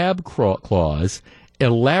 crab claws,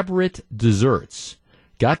 elaborate desserts,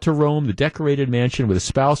 got to roam the decorated mansion with a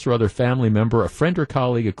spouse or other family member, a friend or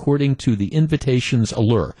colleague, according to the invitation's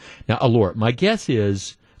allure. Now, my guess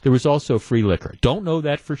is there was also free liquor. Don't know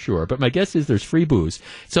that for sure, but my guess is there's free booze.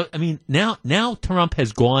 So, I mean, now Trump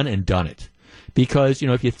has gone and done it. Because, you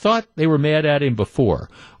know, if you thought they were mad at him before,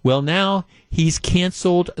 well, now he's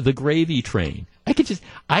canceled the gravy train.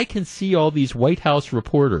 I can see all these White House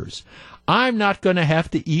reporters. I'm not going to have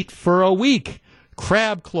to eat for a week.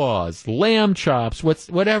 Crab claws, lamb chops,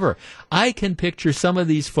 whatever. I can picture some of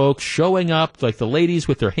these folks showing up, like the ladies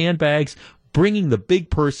with their handbags, bringing the big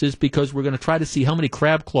purses, because we're going to try to see how many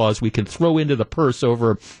crab claws we can throw into the purse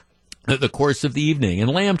over the course of the evening. And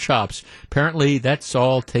lamb chops, apparently that's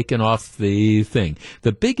all taken off the thing.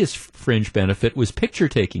 The biggest fringe benefit was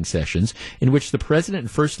picture-taking sessions in which the president and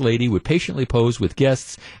first lady would patiently pose with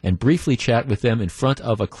guests and briefly chat with them in front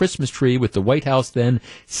of a Christmas tree, with the White House then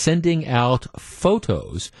sending out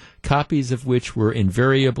photos, copies of which were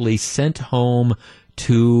invariably sent home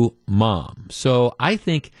to mom. So I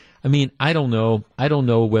think, I mean, I don't know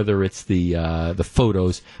whether it's the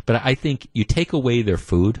photos, but I think you take away their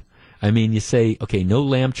food. I mean, you say, okay, no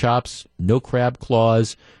lamb chops, no crab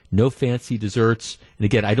claws, no fancy desserts. And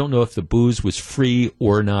again, I don't know if the booze was free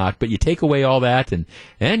or not, but you take away all that, and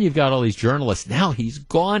you've got all these journalists. Now he's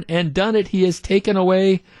gone and done it. He has taken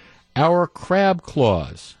away our crab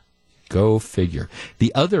claws. Go figure.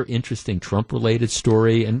 The other interesting Trump-related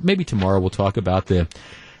story, and maybe tomorrow we'll talk about the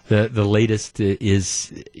latest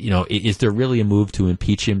is, you know, is there really a move to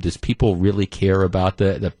impeach him? Does people really care about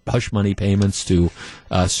the hush money payments to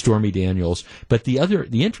Stormy Daniels? But the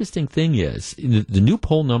interesting thing is the new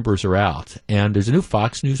poll numbers are out, and there's a new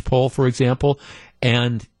Fox News poll, for example,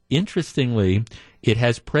 and interestingly, it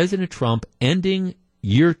has President Trump ending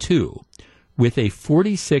year 2 with a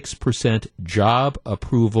 46% job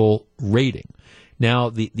approval rating. Now,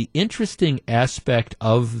 the interesting aspect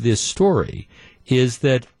of this story is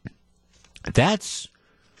that that's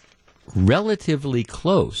relatively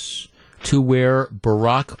close to where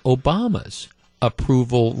Barack Obama's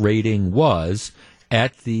approval rating was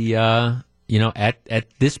at the at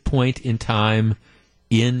this point in time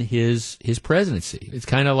in his presidency. It's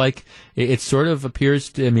kind of like it sort of appears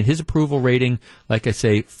to, I mean, his approval rating, like I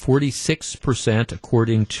say, 46%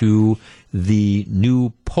 according to the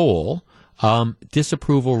new poll.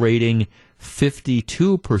 Disapproval rating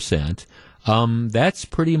 52%. That's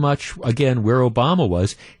pretty much, again, where Obama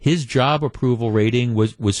was. His job approval rating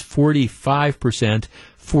was 45%,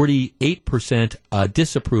 48%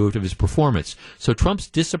 disapproved of his performance. So Trump's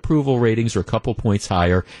disapproval ratings are a couple points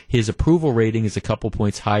higher. His approval rating is a couple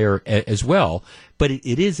points higher as well. But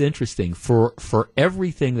it is interesting for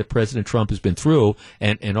everything that President Trump has been through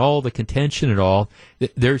and all the contention and all,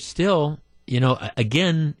 there's still,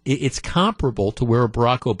 again, it's comparable to where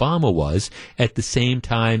Barack Obama was at the same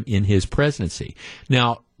time in his presidency.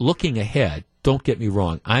 Now, looking ahead, don't get me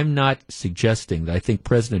wrong, I'm not suggesting that I think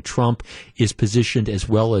President Trump is positioned as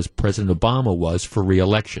well as President Obama was for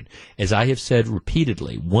re-election. As I have said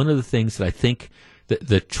repeatedly, one of the things that I think that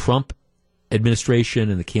the Trump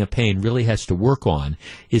administration and the campaign really has to work on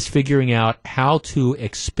is figuring out how to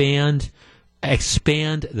expand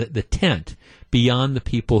the tent beyond the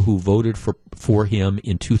people who voted for him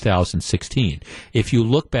in 2016. If you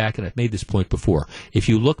look back, and I've made this point before, if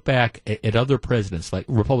you look back at other presidents, like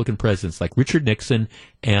Republican presidents, like Richard Nixon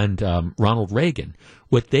and Ronald Reagan,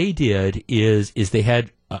 what they did is they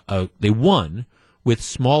had they won with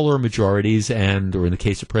smaller majorities and, or in the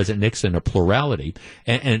case of President Nixon, a plurality,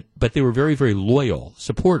 but they were very, very loyal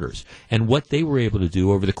supporters. And what they were able to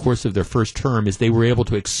do over the course of their first term is they were able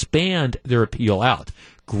to expand their appeal out,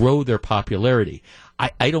 grow their popularity.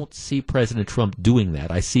 I don't see President Trump doing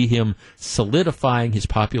that. I see him solidifying his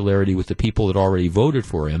popularity with the people that already voted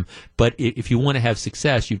for him. But if you want to have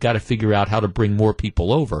success, you've got to figure out how to bring more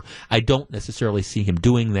people over. I don't necessarily see him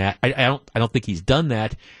doing that. I don't think he's done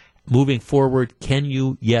that. Moving forward, can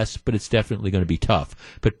you? Yes, but it's definitely going to be tough.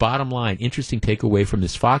 But bottom line, interesting takeaway from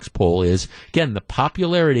this Fox poll is, again, the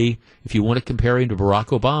popularity, if you want to compare him to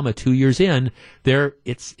Barack Obama 2 years in,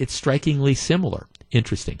 it's strikingly similar.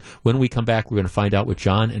 Interesting. When we come back, we're going to find out what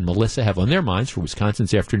John and Melissa have on their minds for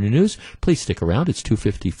Wisconsin's Afternoon News. Please stick around. It's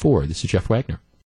 2:54. This is Jeff Wagner.